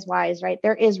file size wise, right,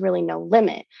 there is really no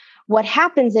limit. What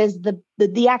happens is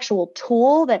the actual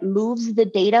tool that moves the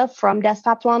data from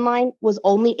desktop to online was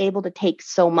only able to take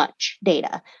so much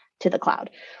data to the cloud.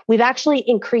 We've actually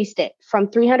increased it from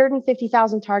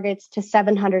 350,000 targets to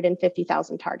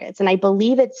 750,000 targets. And I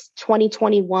believe it's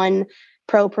 2021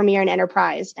 Pro, Premier, and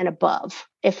Enterprise and above,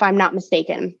 if I'm not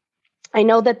mistaken. I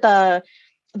know that the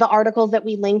articles that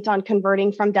we linked on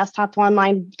converting from desktop to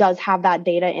online does have that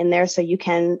data in there, so you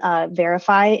can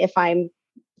verify if I'm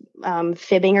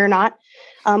fibbing or not.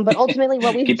 But ultimately,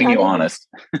 what we've keeping done you honest.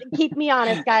 Keep me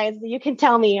honest, guys. You can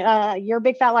tell me. You're a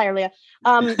big fat liar, Leah.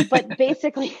 But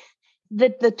basically,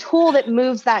 the tool that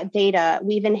moves that data,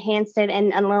 we've enhanced it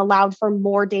and allowed for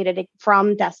more data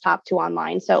from desktop to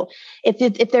online. So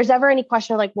if there's ever any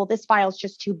question like, well, this file is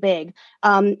just too big,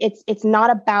 it's not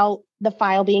about the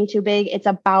file being too big. It's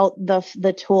about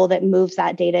the tool that moves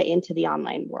that data into the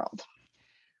online world.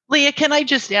 Leah, can I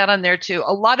just add on there too?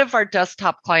 A lot of our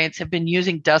desktop clients have been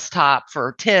using desktop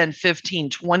for 10, 15,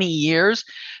 20 years.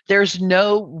 There's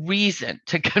no reason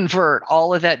to convert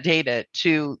all of that data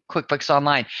to QuickBooks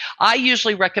Online. I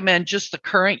usually recommend just the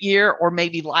current year or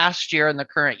maybe last year and the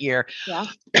current year. Yeah.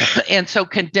 And so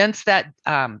condense that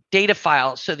data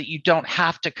file so that you don't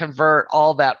have to convert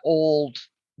all that old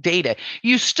data.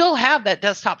 You still have that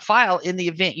desktop file in the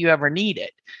event you ever need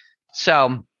it.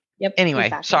 So anyway,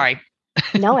 exactly. Sorry.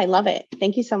 No, I love it.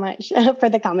 Thank you so much for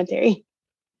the commentary.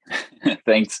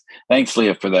 Thanks,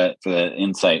 Leah, for that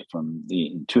insight from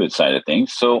the Intuit side of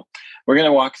things. So we're going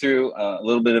to walk through a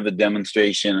little bit of a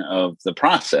demonstration of the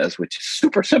process, which is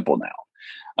super simple now.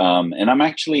 And I'm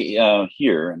actually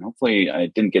here, and hopefully I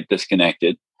didn't get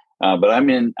disconnected. But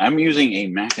I'm using a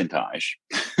Macintosh,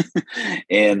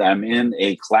 and I'm in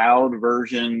a cloud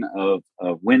version of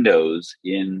Windows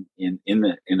in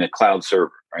a cloud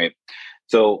server, right?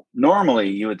 So normally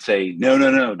you would say,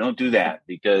 no, don't do that,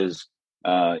 because,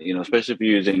 especially if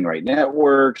you're using Right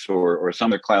Networks or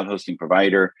some other cloud hosting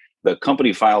provider, the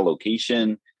company file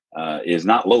location is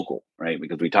not local, right?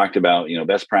 Because we talked about,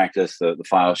 best practice, the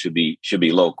file should be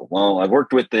local. Well, I've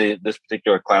worked with this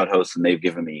particular cloud host, and they've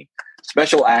given me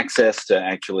special access to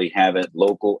actually have a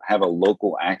local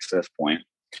access point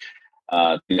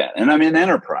to that. And I'm in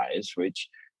Enterprise, which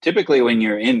typically when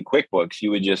you're in QuickBooks, you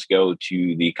would just go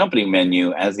to the company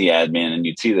menu as the admin, and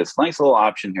you'd see this nice little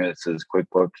option here that says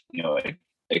QuickBooks,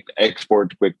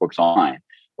 export to QuickBooks Online.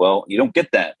 Well, you don't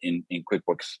get that in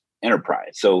QuickBooks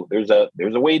Enterprise. So there's a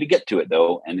way to get to it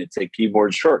though, and it's a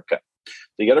keyboard shortcut. So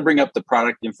you got to bring up the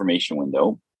product information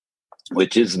window,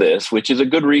 which is a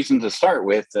good reason to start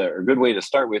with, or a good way to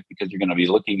start with, because you're going to be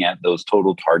looking at those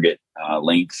total target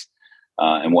links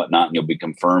and whatnot, and you'll be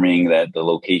confirming that the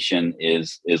location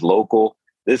is local.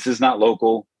 This is not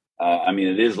local.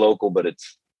 It is local, but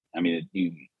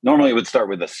normally it would start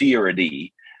with a C or a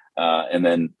D, and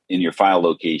then in your file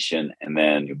location, and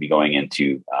then you'll be going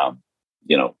into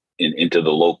into the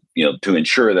local, to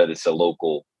ensure that it's a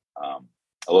local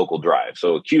drive.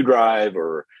 So a Q drive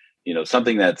or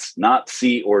something that's not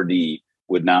C or D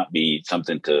would not be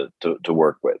something to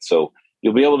work with. So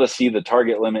you'll be able to see the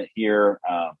target limit here,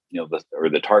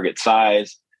 the target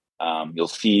size. You'll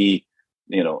see,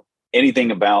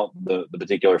 anything about the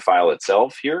particular file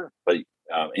itself here. But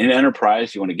in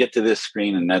Enterprise, you want to get to this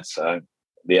screen, and that's the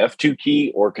F2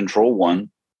 key or Control 1.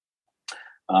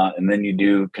 And then you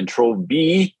do Control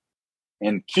B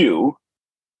and Q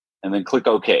and then click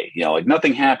OK. Like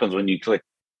nothing happens when you click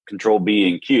Control B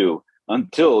and Q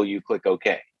until you click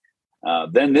OK.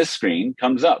 Then this screen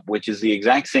comes up, which is the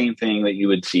exact same thing that you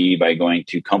would see by going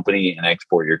to Company and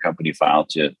export your company file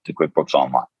to QuickBooks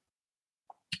Online.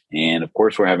 And of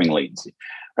course, we're having latency,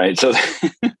 right? So,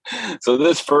 so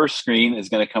this first screen is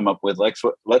going to come up with let's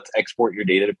export your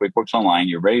data to QuickBooks Online.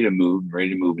 You're ready to move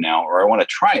now, or I want to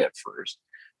try it first,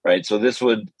 right? So this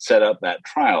would set up that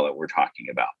trial that we're talking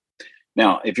about.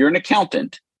 Now, if you're an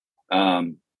accountant,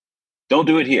 don't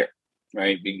do it here,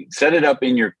 right? Set it up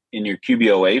in your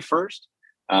QBOA first,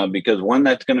 because one,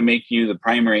 that's going to make you the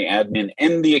primary admin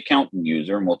and the accountant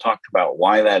user, and we'll talk about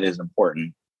why that is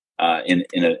important in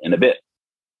a bit.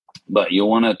 But you'll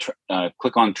want to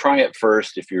click on Try It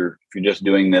first if you're just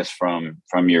doing this from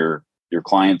your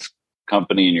client's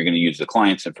company and you're going to use the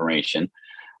client's information,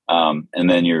 and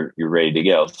then you're ready to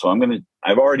go. So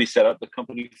I've already set up the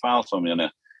company file, so I'm going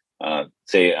to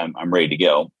say I'm ready to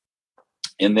go,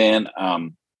 and then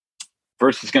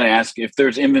first it's going to ask if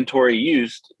there's inventory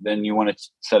used. Then you want to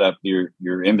set up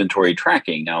your inventory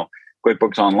tracking. Now,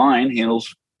 QuickBooks Online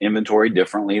handles inventory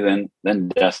differently than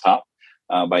desktop.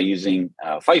 By using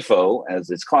FIFO as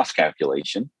its cost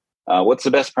calculation. What's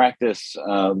the best practice,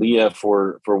 Leah,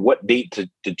 for what date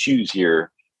to choose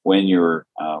here when you're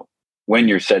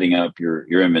setting up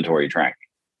your inventory tracking?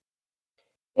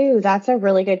 Ooh, that's a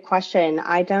really good question.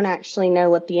 I don't actually know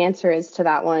what the answer is to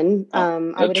that one. I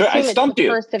would assume it's the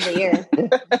first of the year.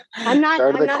 I'm not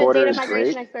a data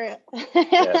migration expert.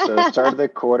 Yeah, so start of the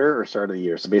quarter or start of the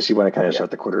year. So basically you want to kind of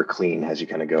start the quarter clean as you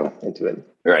kind of go into it.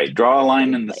 Right. Draw a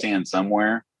line in the sand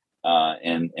somewhere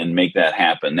and make that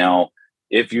happen. Now,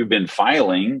 if you've been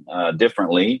filing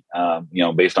differently,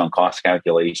 based on cost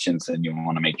calculations, and you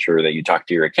want to make sure that you talk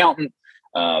to your accountant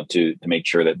to make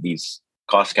sure that these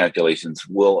cost calculations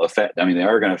will affect, they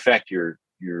are going to affect your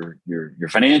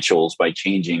financials by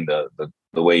changing the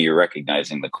way you're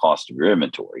recognizing the cost of your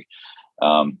inventory.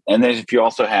 And then if you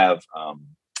also have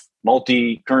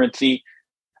multi-currency,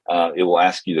 it will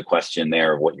ask you the question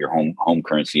there of what your home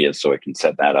currency is, so it can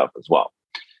set that up as well.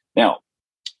 Now,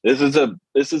 this is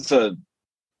a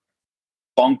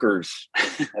bonkers,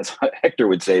 as Hector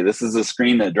would say. This is a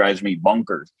screen that drives me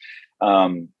bonkers.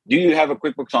 Do you have a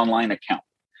QuickBooks Online account?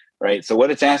 Right. So what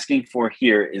it's asking for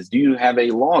here is, do you have a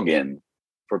login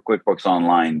for QuickBooks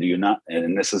Online? Do you not?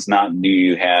 And this is not, do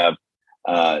you have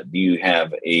a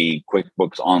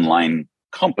QuickBooks Online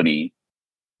company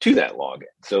to that login?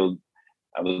 So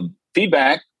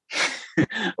feedback,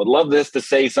 would love this to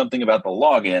say something about the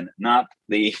login, not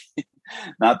the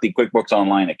QuickBooks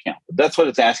Online account. But that's what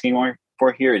it's asking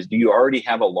for here is, do you already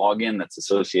have a login that's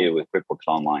associated with QuickBooks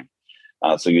Online?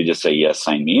 So you just say, yes,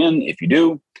 sign me in. If you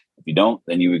do. If you don't,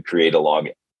 then you would create a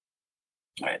login.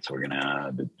 All right, so we're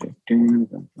gonna.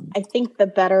 I think the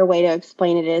better way to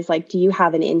explain it is do you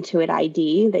have an Intuit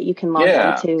ID that you can log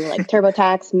into, like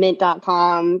TurboTax,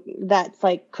 Mint.com? That's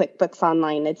like QuickBooks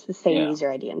Online. It's the same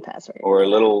user ID and password. Or a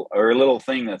little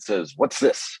thing that says, "What's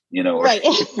this?" Right.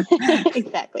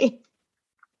 Exactly.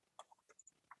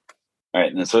 All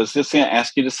right, and so it's just going to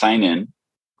ask you to sign in.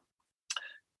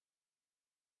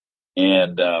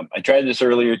 And I tried this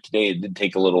earlier today. It did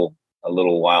take a little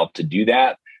while to do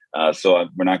that. So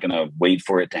we're not going to wait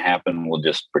for it to happen. We'll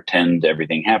just pretend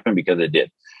everything happened because it did.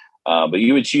 But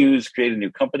you would choose create a new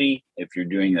company if you're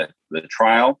doing the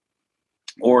trial,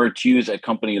 or choose a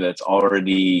company that's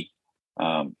already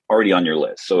on your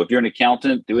list. So if you're an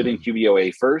accountant, do it in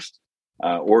QBOA first,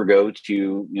 or go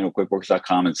to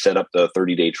QuickBooks.com and set up the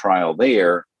 30-day trial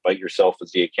there. Invite yourself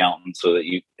as the accountant so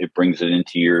that it brings it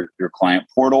into your client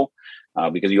portal.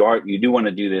 Because you do want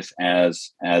to do this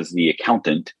as the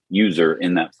accountant user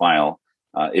in that file,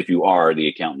 if you are the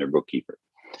accountant or bookkeeper.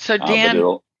 So Dan,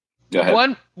 go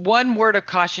ahead. One word of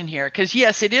caution here, because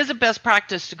yes, it is a best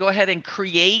practice to go ahead and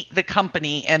create the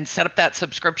company and set up that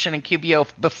subscription in QBO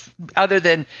other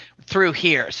than through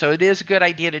here. So it is a good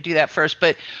idea to do that first.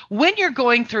 But when you're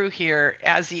going through here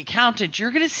as the accountant,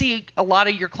 you're going to see a lot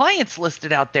of your clients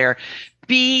listed out there.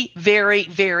 Be very,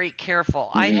 very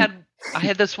careful. Mm-hmm. I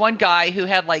had this one guy who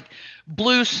had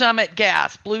Blue Summit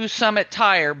Gas, Blue Summit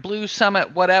Tire, Blue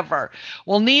Summit whatever.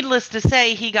 Well, needless to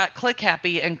say, he got click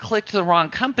happy and clicked the wrong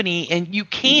company, and you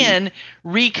can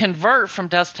reconvert from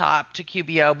desktop to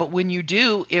QBO, but when you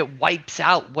do, it wipes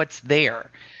out what's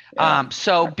there. Yeah.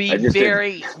 So be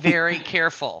very, very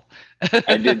careful.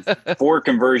 I did 4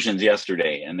 conversions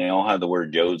yesterday, and they all had the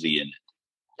word Josie in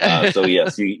it. So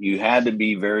yes, you had to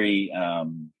be very...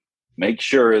 make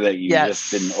sure that you just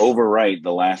didn't overwrite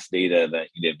the last data that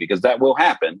you did, because that will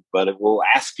happen, but it will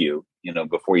ask you,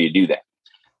 before you do that.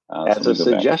 As a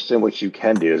suggestion, what you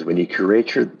can do is when you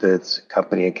create this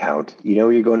company account,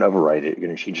 you're going to overwrite it. You're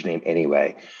going to change the name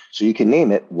anyway. So you can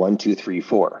name it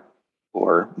 1234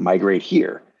 or migrate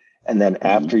here. And then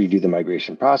after you do the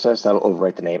migration process, that'll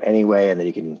overwrite the name anyway, and then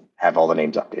you can have all the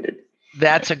names updated.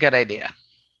 That's a good idea.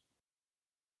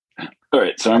 All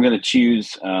right, so I'm going to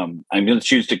choose. I'm going to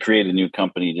choose to create a new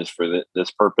company just for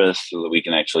this purpose, so that we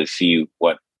can actually see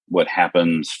what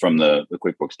happens from the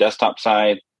QuickBooks desktop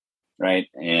side, right?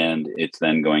 And it's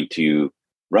then going to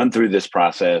run through this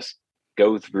process,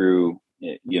 go through,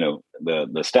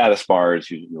 the status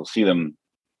bars. You'll see them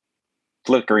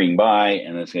flickering by,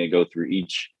 and it's going to go through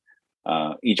each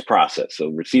process. So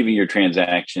receiving your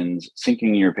transactions,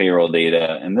 syncing your payroll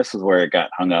data, and this is where it got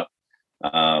hung up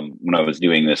when I was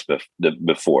doing this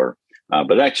before.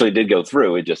 But it actually did go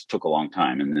through. It just took a long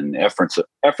time, and then the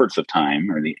efforts of time,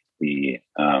 or the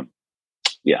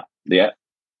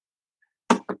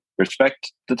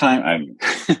respect to time.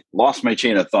 I lost my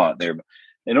chain of thought there.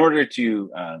 In order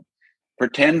to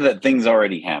pretend that things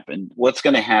already happened, what's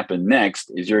going to happen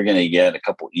next is you're going to get a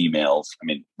couple emails. I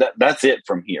mean, that's it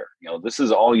from here. This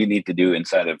is all you need to do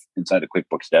inside of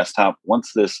QuickBooks Desktop.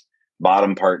 Once this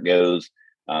bottom part goes,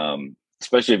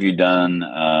 especially if you've done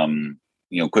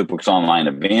QuickBooks Online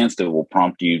Advanced, it will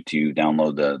prompt you to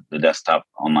download the Desktop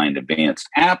Online Advanced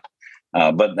app.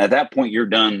 But at that point, you're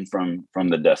done from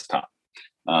the desktop.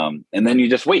 And then you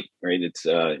just wait, right? It's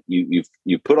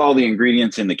you put all the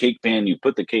ingredients in the cake pan, you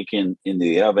put the cake in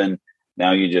the oven.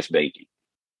 Now you're just baking.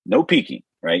 No peeking,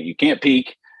 right? You can't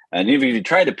peek. And even if you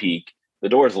try to peek, the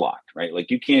door's locked, right? Like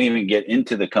you can't even get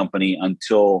into the company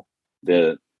until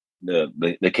the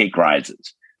cake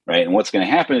rises, right? And what's going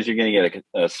to happen is you're going to get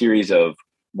a series of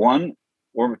 1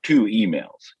 or 2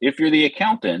 emails. If you're the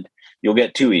accountant, you'll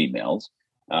get 2 emails.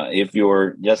 If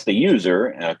you're just a user,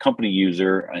 a company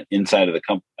user inside of the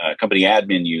company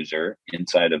admin user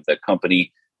inside of the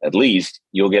company, at least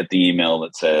you'll get the email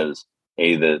that says,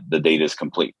 "Hey, the data is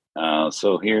complete."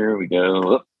 So here we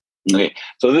go. Okay,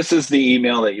 so this is the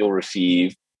email that you'll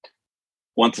receive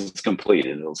once it's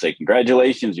completed. It'll say,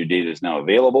 "Congratulations, your data is now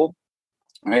available."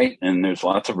 Right, and there's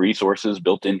lots of resources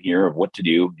built in here of what to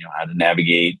do, how to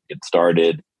navigate, get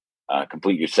started,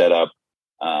 complete your setup.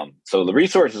 So the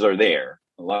resources are there.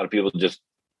 A lot of people just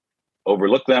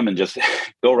overlook them and just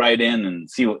go right in and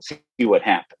see what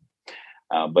happened.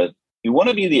 But you want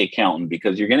to be the accountant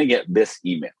because you're going to get this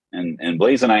email. And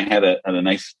Blaze and I had a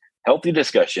nice, healthy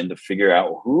discussion to figure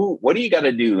out what do you got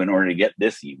to do in order to get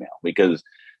this email? Because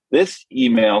this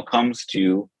email comes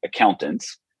to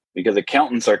accountants because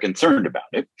accountants are concerned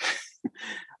about it.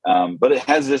 But it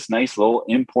has this nice little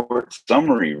import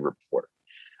summary report.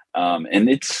 And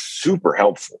it's super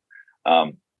helpful.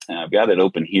 I've got it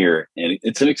open here, and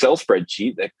it's an Excel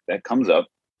spreadsheet that comes up,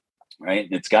 right?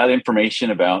 It's got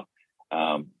information about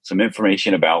some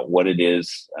information about what it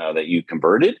is that you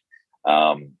converted,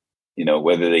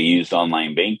 whether they used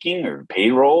online banking or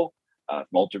payroll,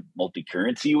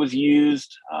 multi-currency was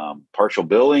used, partial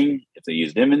billing, if they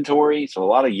used inventory. So a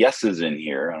lot of yeses in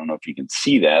here. I don't know if you can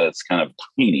see that. It's kind of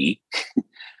tiny.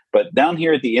 But down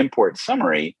here at the import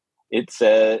summary,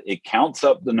 it counts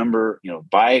up the number,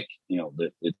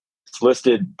 it's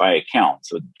listed by account.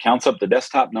 So it counts up the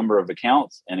desktop number of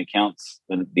accounts and it counts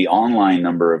the online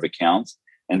number of accounts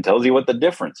and tells you what the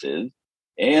difference is.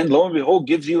 And lo and behold,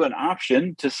 gives you an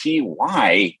option to see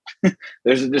why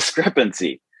there's a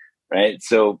discrepancy, right?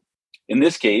 So in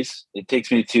this case, it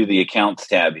takes me to the accounts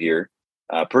tab here.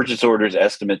 Purchase orders,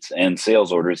 estimates, and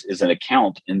sales orders is an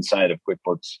account inside of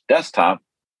QuickBooks Desktop.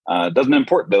 Doesn't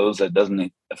import those. That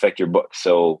doesn't affect your book.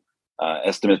 So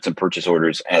estimates and purchase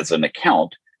orders as an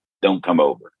account don't come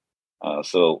over.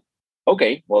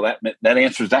 Okay, well that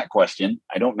answers that question.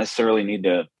 I don't necessarily need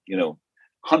to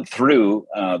hunt through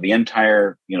the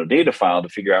entire data file to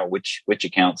figure out which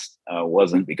accounts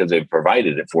wasn't, because they've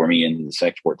provided it for me in this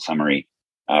export summary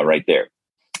right there.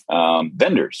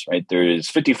 Vendors, right? There's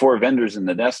 54 vendors in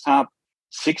the desktop.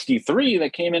 63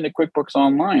 that came into QuickBooks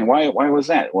Online. Why was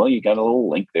that? Well, you got a little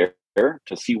link there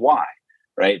to see why,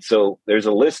 right? So there's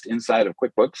a list inside of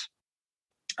QuickBooks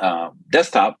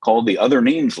Desktop called the Other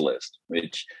Names list,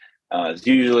 which is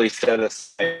usually set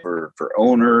aside for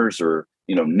owners or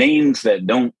names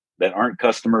that aren't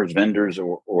customers, vendors,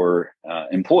 or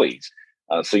employees.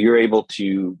 So you're able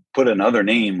to put an other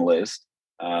name list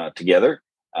together.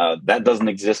 That doesn't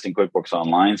exist in QuickBooks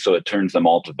Online, so it turns them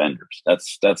all to vendors.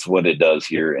 That's what it does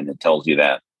here, and it tells you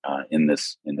that in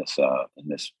this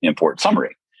import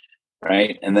summary,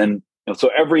 right? And then so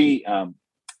every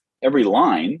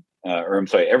line,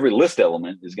 every list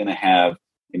element is going to have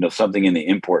something in the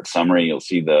import summary. You'll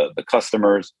see the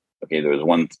customers, okay, there's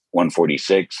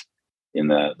 146 in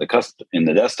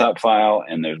the desktop file,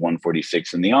 and there's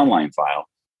 146 in the online file.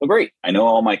 Well, great. I know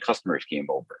all my customers came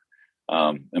over.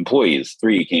 Employees,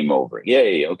 3 came over.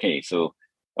 Yay. Okay. So,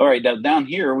 all right, now down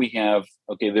here we have,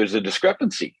 okay, there's a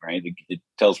discrepancy, right? It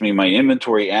tells me my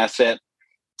inventory asset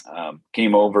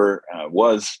came over,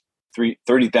 was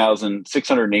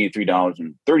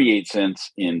 $30,683.38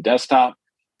 in desktop.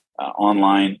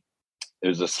 Online,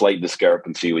 there's a slight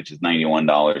discrepancy, which is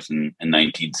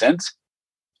 $91.19.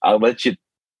 I'll bet you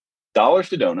dollars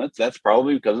to donuts. That's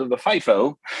probably because of the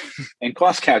FIFO and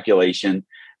cost calculation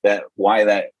why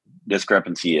that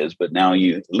discrepancy is. But now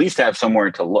you at least have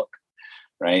somewhere to look,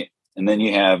 right? And then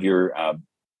you have your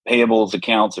payables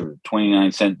accounts of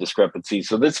 29-cent discrepancy.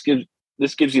 So this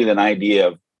gives you an idea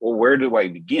of, well, where do I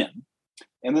begin?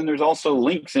 And then there's also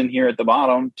links in here at the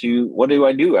bottom to what do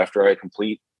I do after I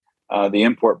complete the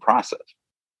import process.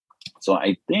 So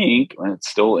I think it's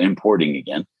still importing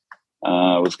again.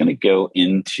 I was going to go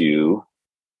into,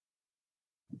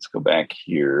 let's go back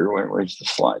here. Where's the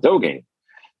slides? Okay.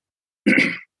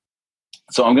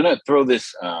 So I'm going to throw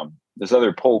this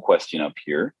other poll question up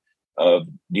here of,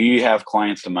 do you have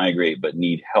clients to migrate but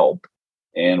need help?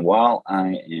 And while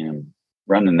I am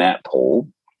running that poll,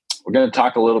 we're going to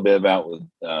talk a little bit about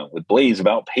with Blaze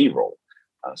about payroll.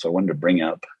 So I wanted to bring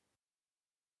up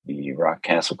the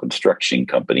Rockcastle Construction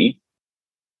Company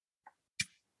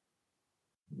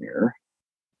here.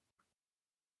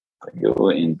 I go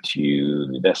into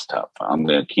the desktop file. I'm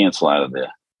going to cancel out of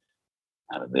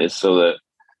this, so that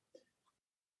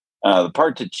the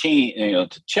part to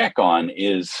check on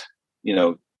is,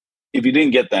 if you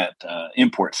didn't get that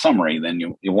import summary, then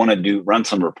you want to run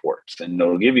some reports, and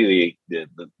it'll give you the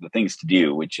things to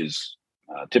do, which is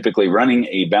typically running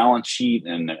a balance sheet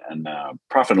and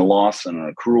profit and loss on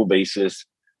an accrual basis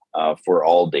for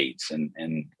all dates. And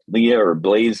Leah or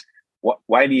Blaze,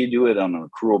 why do you do it on an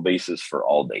accrual basis for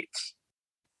all dates?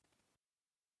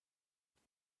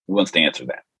 Who wants to answer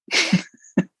that?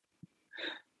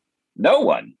 No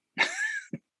one.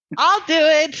 I'll do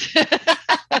it.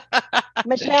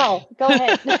 Michelle, go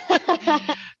ahead.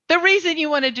 The reason you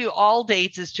want to do all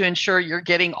dates is to ensure you're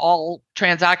getting all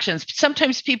transactions.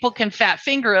 Sometimes people can fat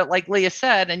finger it, like Leah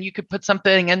said, and you could put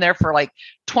something in there for like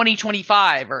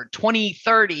 2025 or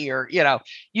 2030, or,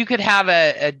 you could have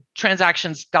a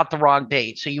transaction's got the wrong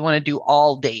date. So you want to do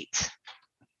all dates.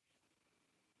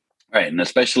 Right. And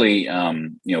especially,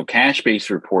 cash-based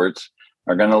reports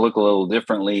are going to look a little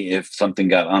differently if something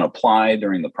got unapplied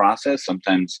during the process.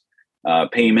 Sometimes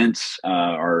payments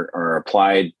are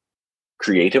applied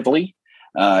creatively.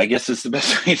 I guess is the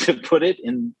best way to put it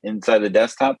inside the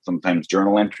desktop. Sometimes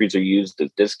journal entries are used as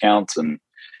discounts, and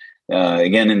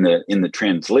again, in the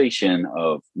translation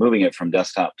of moving it from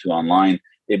desktop to online,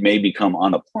 it may become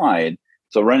unapplied.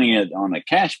 So running it on a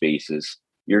cash basis,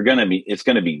 it's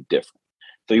going to be different.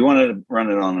 So you want to run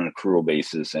it on an accrual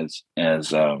basis,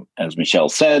 as Michelle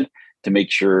said, to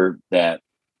make sure that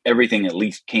everything at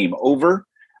least came over.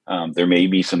 There may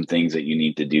be some things that you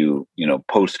need to do,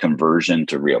 post conversion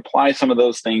to reapply some of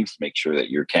those things to make sure that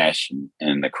your cash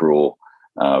and accrual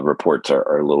reports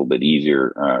are a little bit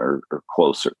easier or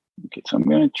closer. Okay, so I'm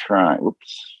going to try.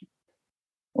 Whoops,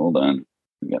 hold on.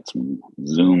 We got some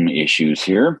Zoom issues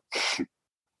here.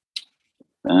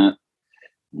 That.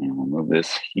 And we'll move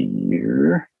this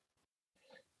here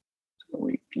so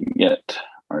we can get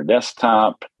our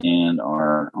desktop and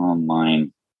our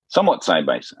online somewhat side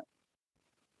by side.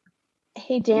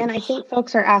 Hey, Dan, I think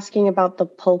folks are asking about the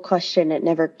poll question. It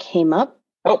never came up.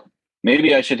 Oh,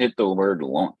 maybe I should hit the word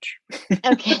launch.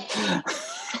 Okay.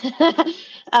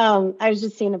 I was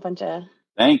just seeing a bunch of...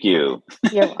 Thank you.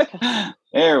 You're welcome.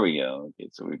 There we go. Okay,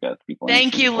 so we've got people.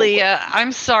 Thank you, Leah.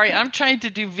 I'm sorry. I'm trying to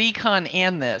do VCon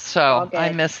and this, so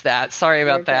I missed that. Sorry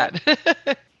about that.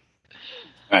 All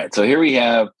right, so here we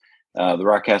have the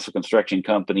Rockcastle Construction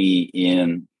Company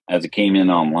as it came in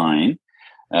online,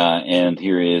 and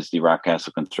here is the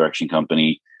Rockcastle Construction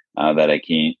Company that I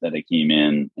came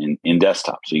in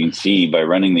desktop. So you can see by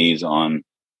running these on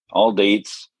all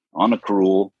dates on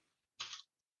accrual,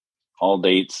 all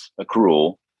dates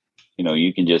accrual,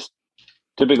 you can just.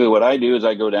 Typically what I do is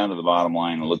I go down to the bottom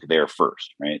line and look there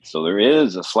first, right? So there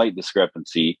is a slight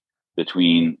discrepancy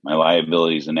between my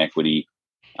liabilities and equity.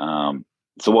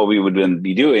 So what we would then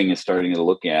be doing is starting to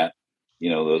look at,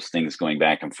 those things going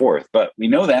back and forth. But we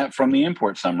know that from the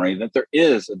import summary that there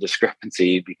is a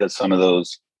discrepancy because some of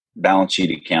those balance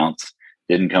sheet accounts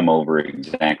didn't come over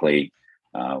exactly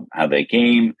how they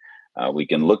came. We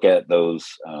can look at those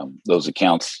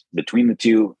accounts between the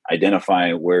two,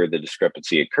 identify where the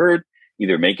discrepancy occurred,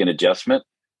 either make an adjustment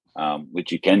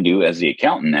which you can do as the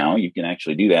accountant now. You can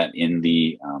actually do that in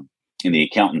the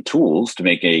accountant tools to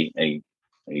make a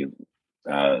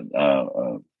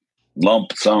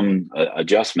lump sum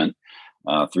adjustment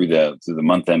through the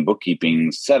month-end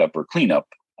bookkeeping setup or cleanup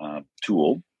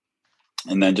tool,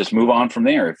 and then just move on from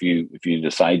there if you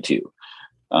decide to.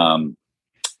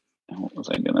 What was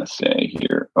I going to say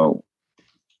here?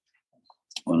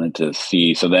 Wanted to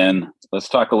see. So then let's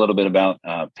talk a little bit about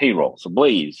payroll. So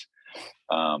Blaze.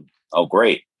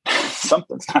 Great.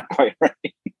 Something's not quite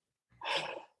right.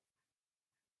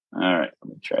 All right, let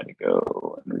me try to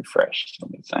go and refresh.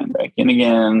 Let me sign back in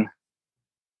again.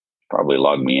 Probably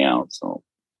log me out. So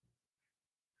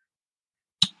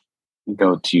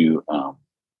go to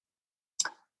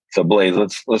so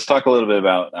Blaze. Let's talk a little bit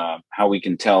about how we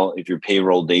can tell if your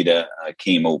payroll data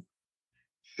came over.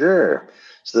 Sure.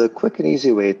 So the quick and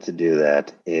easy way to do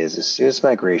that is as soon as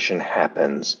migration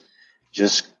happens,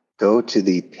 just go to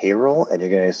the payroll and you're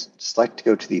going to select to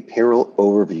go to the payroll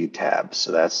overview tab.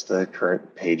 So that's the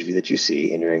current page view that you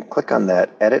see. And you're going to click on that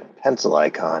edit pencil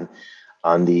icon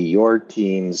on the your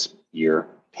team's year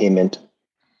payments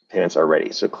are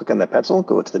ready. So click on that pencil,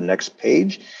 go to the next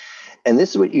page. And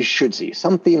this is what you should see,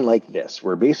 something like this,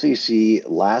 where basically you see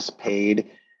last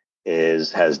paid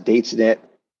has dates in it,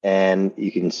 and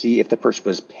you can see if the person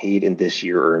was paid in this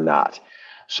year or not.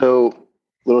 So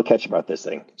little catch about this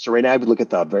thing. So right now, if you look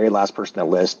at the very last person on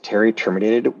the list, Terry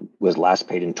terminated, was last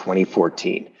paid in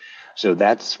 2014. So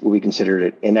that's what we considered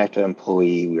an inactive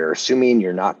employee. We are assuming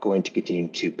you're not going to continue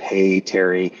to pay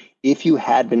Terry. If you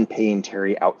had been paying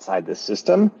Terry outside the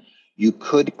system, you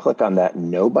could click on that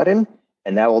no button,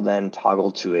 and that will then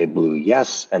toggle to a blue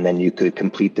yes, and then you could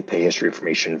complete the pay history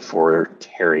information for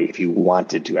Terry if you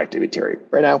wanted to activate Terry.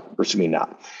 Right now, we're assuming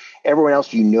not. Everyone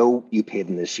else, you paid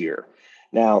them this year.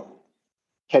 Now,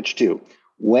 catch two,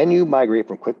 when you migrate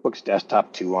from QuickBooks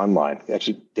Desktop to online,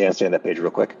 actually, Dan, stay on that page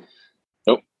real quick.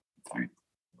 Nope. Sorry.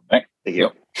 Okay. Thank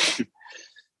you.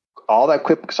 All that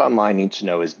QuickBooks Online needs to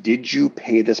know is, did you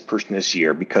pay this person this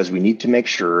year? Because we need to make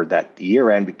sure that the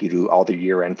year-end, we can do all the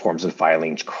year-end forms and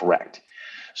filings correct.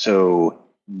 So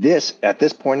at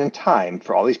this point in time,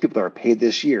 for all these people that are paid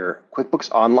this year,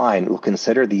 QuickBooks Online will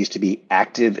consider these to be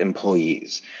active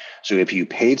employees. So if you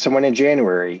paid someone in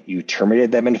January, you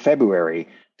terminated them in February,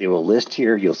 they will list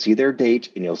here, you'll see their date,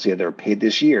 and you'll see that they're paid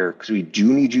this year, because we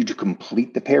do need you to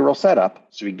complete the payroll setup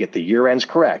so we get the year ends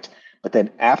correct. But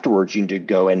then afterwards, you need to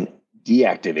go and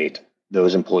deactivate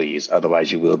those employees.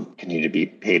 Otherwise, you will continue to be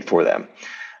paid for them,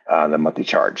 the monthly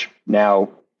charge. Now,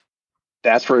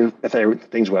 that's for if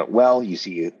things went well. You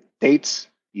see dates,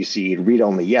 you see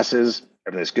read-only yeses,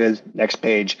 everything's good. Next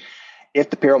page.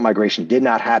 If the payroll migration did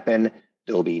not happen,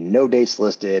 there will be no dates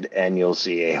listed, and you'll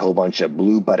see a whole bunch of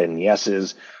blue button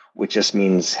yeses, which just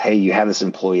means, hey, you have this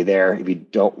employee there. If you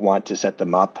don't want to set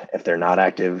them up, if they're not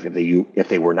active, if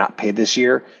they were not paid this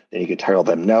year, then you can tell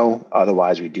them no.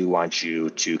 Otherwise, we do want you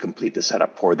to complete the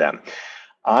setup for them.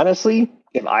 Honestly,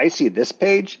 if I see this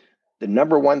page, the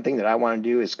number one thing that I want to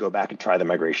do is go back and try the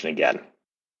migration again.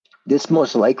 This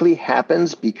most likely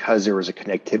happens because there was a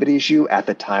connectivity issue at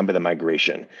the time of the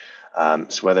migration.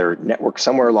 So whether network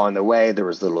somewhere along the way, there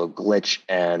was a little glitch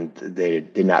and they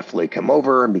did not fully come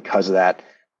over. And because of that,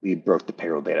 we broke the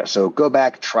payroll data. So go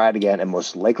back, try it again, and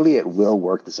most likely it will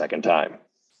work the second time.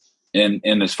 And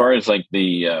as far as like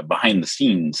the behind the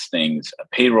scenes things,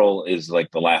 payroll is like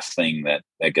the last thing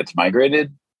that gets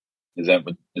migrated. Is that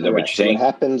what you're saying? What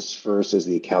happens first is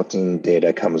the accounting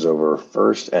data comes over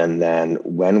first, and then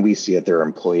when we see that there are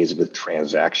employees with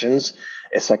transactions,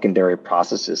 a secondary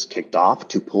process is kicked off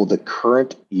to pull the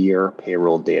current year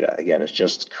payroll data. Again, it's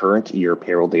just current year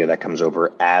payroll data that comes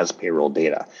over as payroll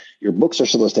data. Your books are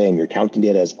still the same. Your accounting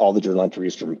data has all the journal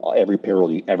entries from every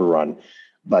payroll you ever run.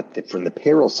 But from the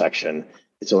payroll section,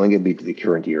 it's only going to be to the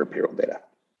current year payroll data.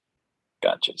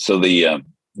 Gotcha. So the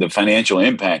financial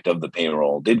impact of the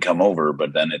payroll did come over,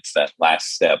 but then it's that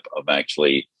last step of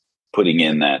actually putting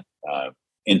in that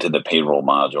into the payroll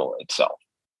module itself.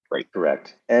 Right.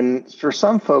 Correct. And for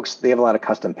some folks, they have a lot of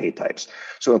custom pay types.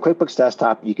 So in QuickBooks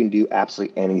Desktop, you can do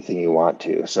absolutely anything you want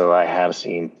to. So I have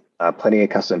seen plenty of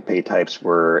custom pay types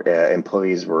where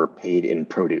employees were paid in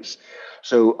produce.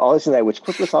 So all this and that, which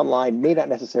QuickBooks Online may not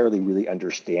necessarily really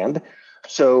understand.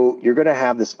 So you're going to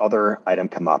have this other item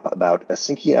come up about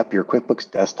syncing up your QuickBooks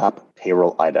Desktop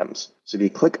payroll items. So if you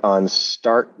click on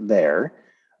Start there,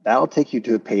 that'll take you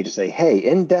to a page to say, hey,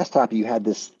 in Desktop, you had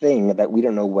this thing that we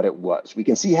don't know what it was. We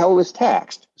can see how it was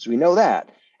taxed, so we know that.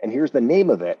 And here's the name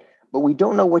of it, but we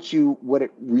don't know what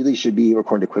it really should be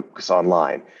according to QuickBooks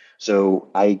Online. So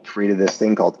I created this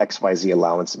thing called XYZ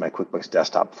allowance in my QuickBooks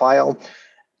Desktop file.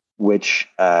 which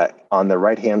on the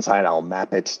right-hand side, I'll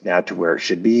map it now to where it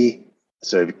should be.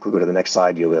 So if you go to the next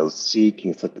slide, you'll be able to see, you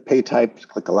can click the pay type,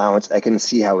 click allowance. I can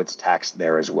see how it's taxed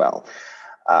there as well.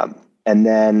 And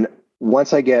then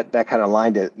once I get that kind of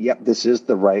line to, yep, this is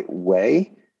the right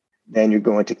way, then you're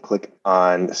going to click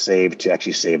on save to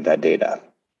actually save that data.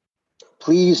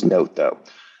 Please note though,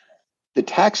 the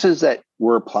taxes that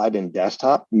were applied in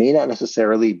desktop may not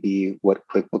necessarily be what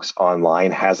QuickBooks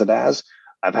Online has it as.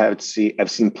 I've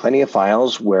seen plenty of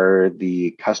files where the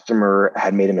customer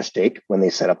had made a mistake when they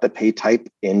set up the pay type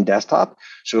in desktop,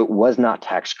 so it was not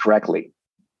taxed correctly.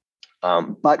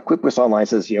 But QuickBooks Online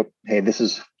says, hey, this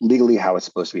is legally how it's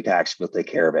supposed to be taxed. We'll take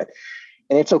care of it.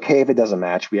 And it's okay if it doesn't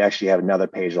match. We actually have another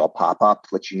page that'll pop up to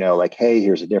let you know, like, hey,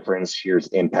 here's a difference, here's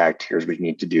the impact, here's what you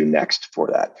need to do next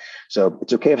for that. So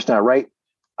it's okay if it's not right.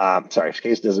 If the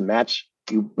case doesn't match,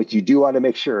 but you do want to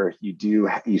make sure you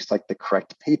select the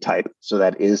correct pay type so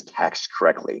that is taxed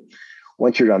correctly.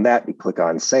 Once you're done that, you click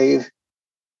on save.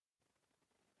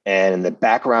 And in the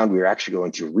background, we're actually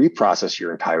going to reprocess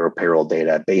your entire payroll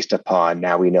data based upon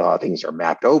now we know how things are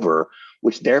mapped over,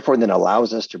 which therefore then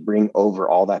allows us to bring over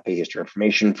all that pay history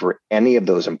information for any of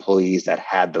those employees that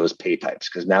had those pay types.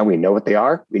 Because now we know what they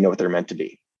are, we know what they're meant to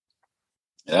be.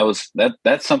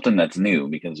 That's something that's new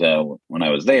because when I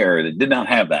was there, it did not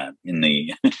have that in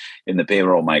the in the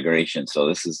payroll migration. So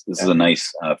this is a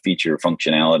nice feature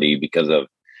functionality because of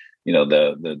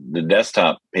the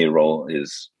desktop payroll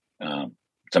is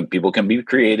some people can be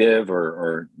creative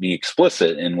or be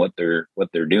explicit in what they're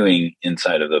doing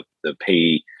inside of the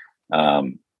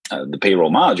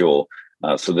payroll module.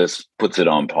 So this puts it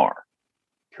on par.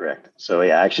 Correct. So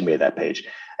yeah, I actually made that page.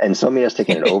 And Somi has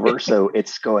taken it over, so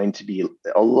it's going to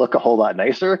look a whole lot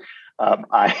nicer.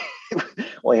 I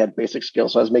only had basic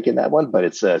skills, so I was making that one, but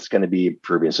it's going to be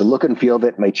improving. So look and feel of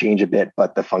it might change a bit,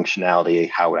 but the functionality,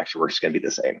 how it actually works, is going to be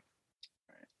the same.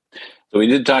 So we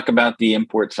did talk about the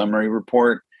import summary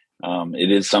report.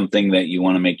 It is something that you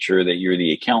want to make sure that you're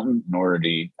the accountant in order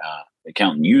to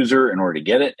accountant user in order to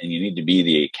get it, and you need to be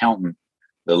the accountant,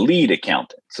 the lead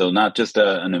accountant. So not just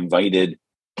an invited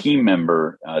team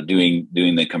member doing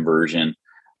the conversion.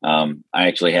 I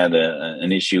actually had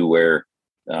an issue where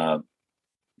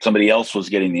somebody else was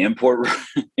getting the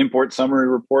import summary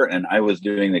report, and I was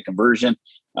doing the conversion.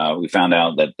 We found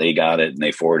out that they got it and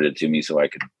they forwarded it to me so I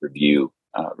could review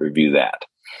that.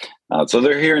 So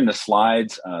they're here in the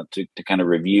slides to kind of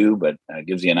review, but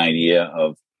gives you an idea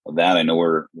of that. I know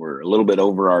we're a little bit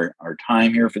over our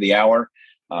time here for the hour.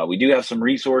 We do have some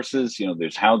resources.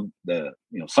 There's how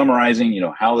summarizing,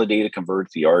 how the data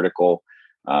converts the article,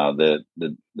 the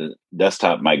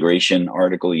desktop migration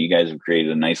article. You guys have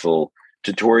created a nice little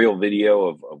tutorial video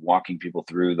of walking people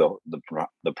through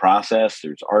the process.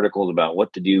 There's articles about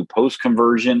what to do post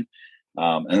conversion,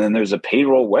 and then there's a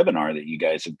payroll webinar that you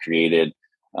guys have created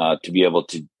to be able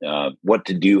to what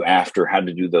to do after, how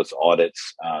to do those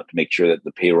audits to make sure that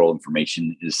the payroll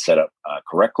information is set up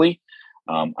correctly.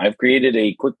 I've created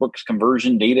a QuickBooks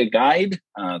conversion data guide.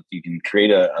 You can create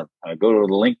go to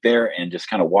the link there and just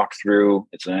kind of walk through.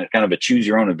 It's kind of a choose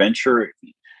your own adventure.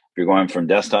 If you're going from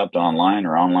desktop to online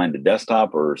or online to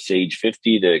desktop or Sage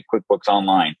 50 to QuickBooks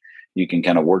Online, you can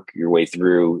kind of work your way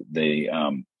through the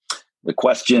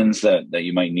questions that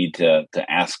you might need to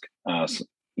ask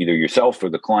either yourself or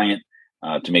the client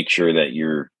to make sure that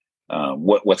you're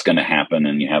what's going to happen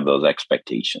and you have those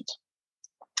expectations.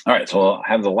 All right, so I'll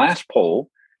have the last poll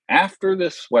after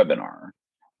this webinar.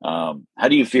 How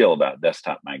do you feel about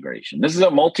desktop migration? This is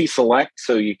a multi-select,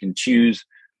 so you can choose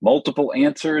multiple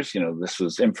answers.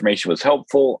 Information was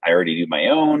helpful. I already do my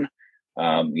own.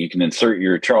 You can insert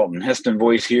your Charlton Heston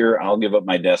voice here. I'll give up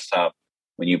my desktop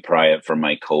when you pry it from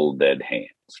my cold, dead hands.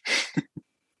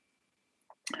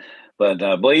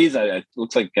 But Blaze, it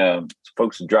looks like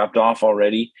folks have dropped off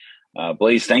already.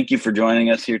 Blaze, thank you for joining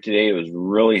us here today. It was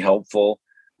really helpful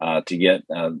to get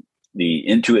the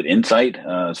Intuit insight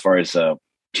as far as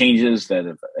changes that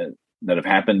have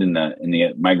happened in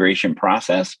the migration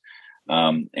process,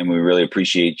 and we really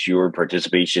appreciate your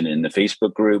participation in the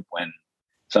Facebook group when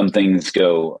some things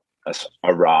go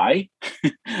awry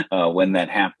when that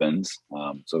happens.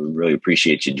 So we really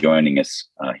appreciate you joining us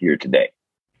here today.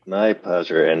 My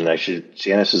pleasure. And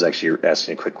Janice is actually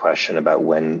asking a quick question about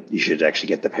when you should actually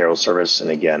get the payroll service. And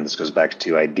again, this goes back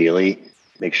to ideally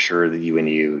make sure that when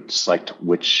you select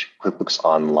which QuickBooks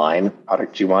Online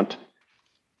product you want,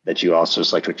 that you also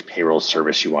select which payroll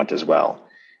service you want as well.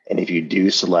 And if you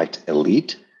do select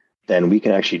Elite, then we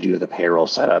can actually do the payroll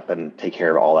setup and take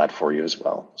care of all that for you as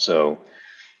well. So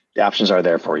the options are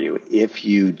there for you. If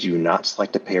you do not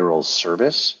select a payroll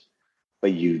service,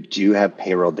 but you do have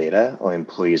payroll data on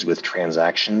employees with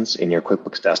transactions in your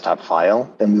QuickBooks Desktop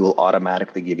file, then we will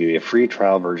automatically give you a free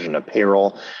trial version of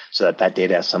payroll so that that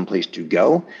data has someplace to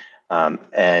go.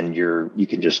 And you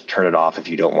can just turn it off if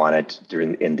you don't want it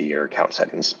in your account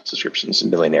settings, subscriptions, and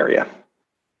billing area.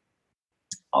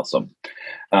 Awesome.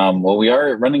 Well, we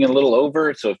are running a little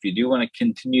over, so if you do want to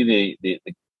continue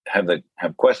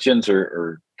have questions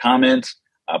or comments,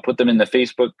 put them in the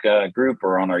Facebook group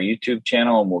or on our YouTube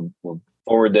channel, and we'll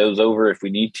forward those over if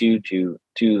we need to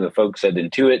the folks at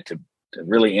Intuit to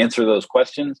really answer those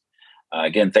questions.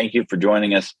 Again, thank you for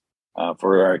joining us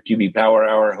for our QB Power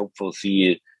Hour. Hopefully we'll see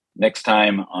you next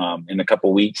time in a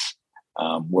couple weeks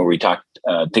where we take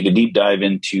a deep dive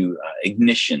into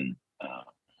Ignition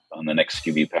on the next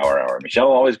QB Power Hour.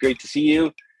 Michelle, always great to see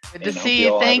you. Good to see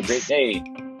you. Thanks. Have a great day.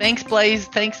 Thanks, Blaze.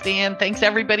 Thanks, Dan. Thanks,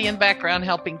 everybody in the background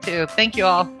helping too. Thank you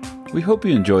all. We hope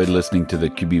you enjoyed listening to the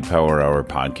QB Power Hour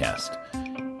podcast.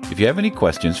 If you have any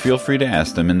questions, feel free to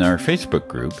ask them in our Facebook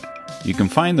group. You can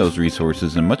find those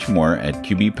resources and much more at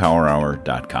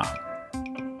qbpowerhour.com.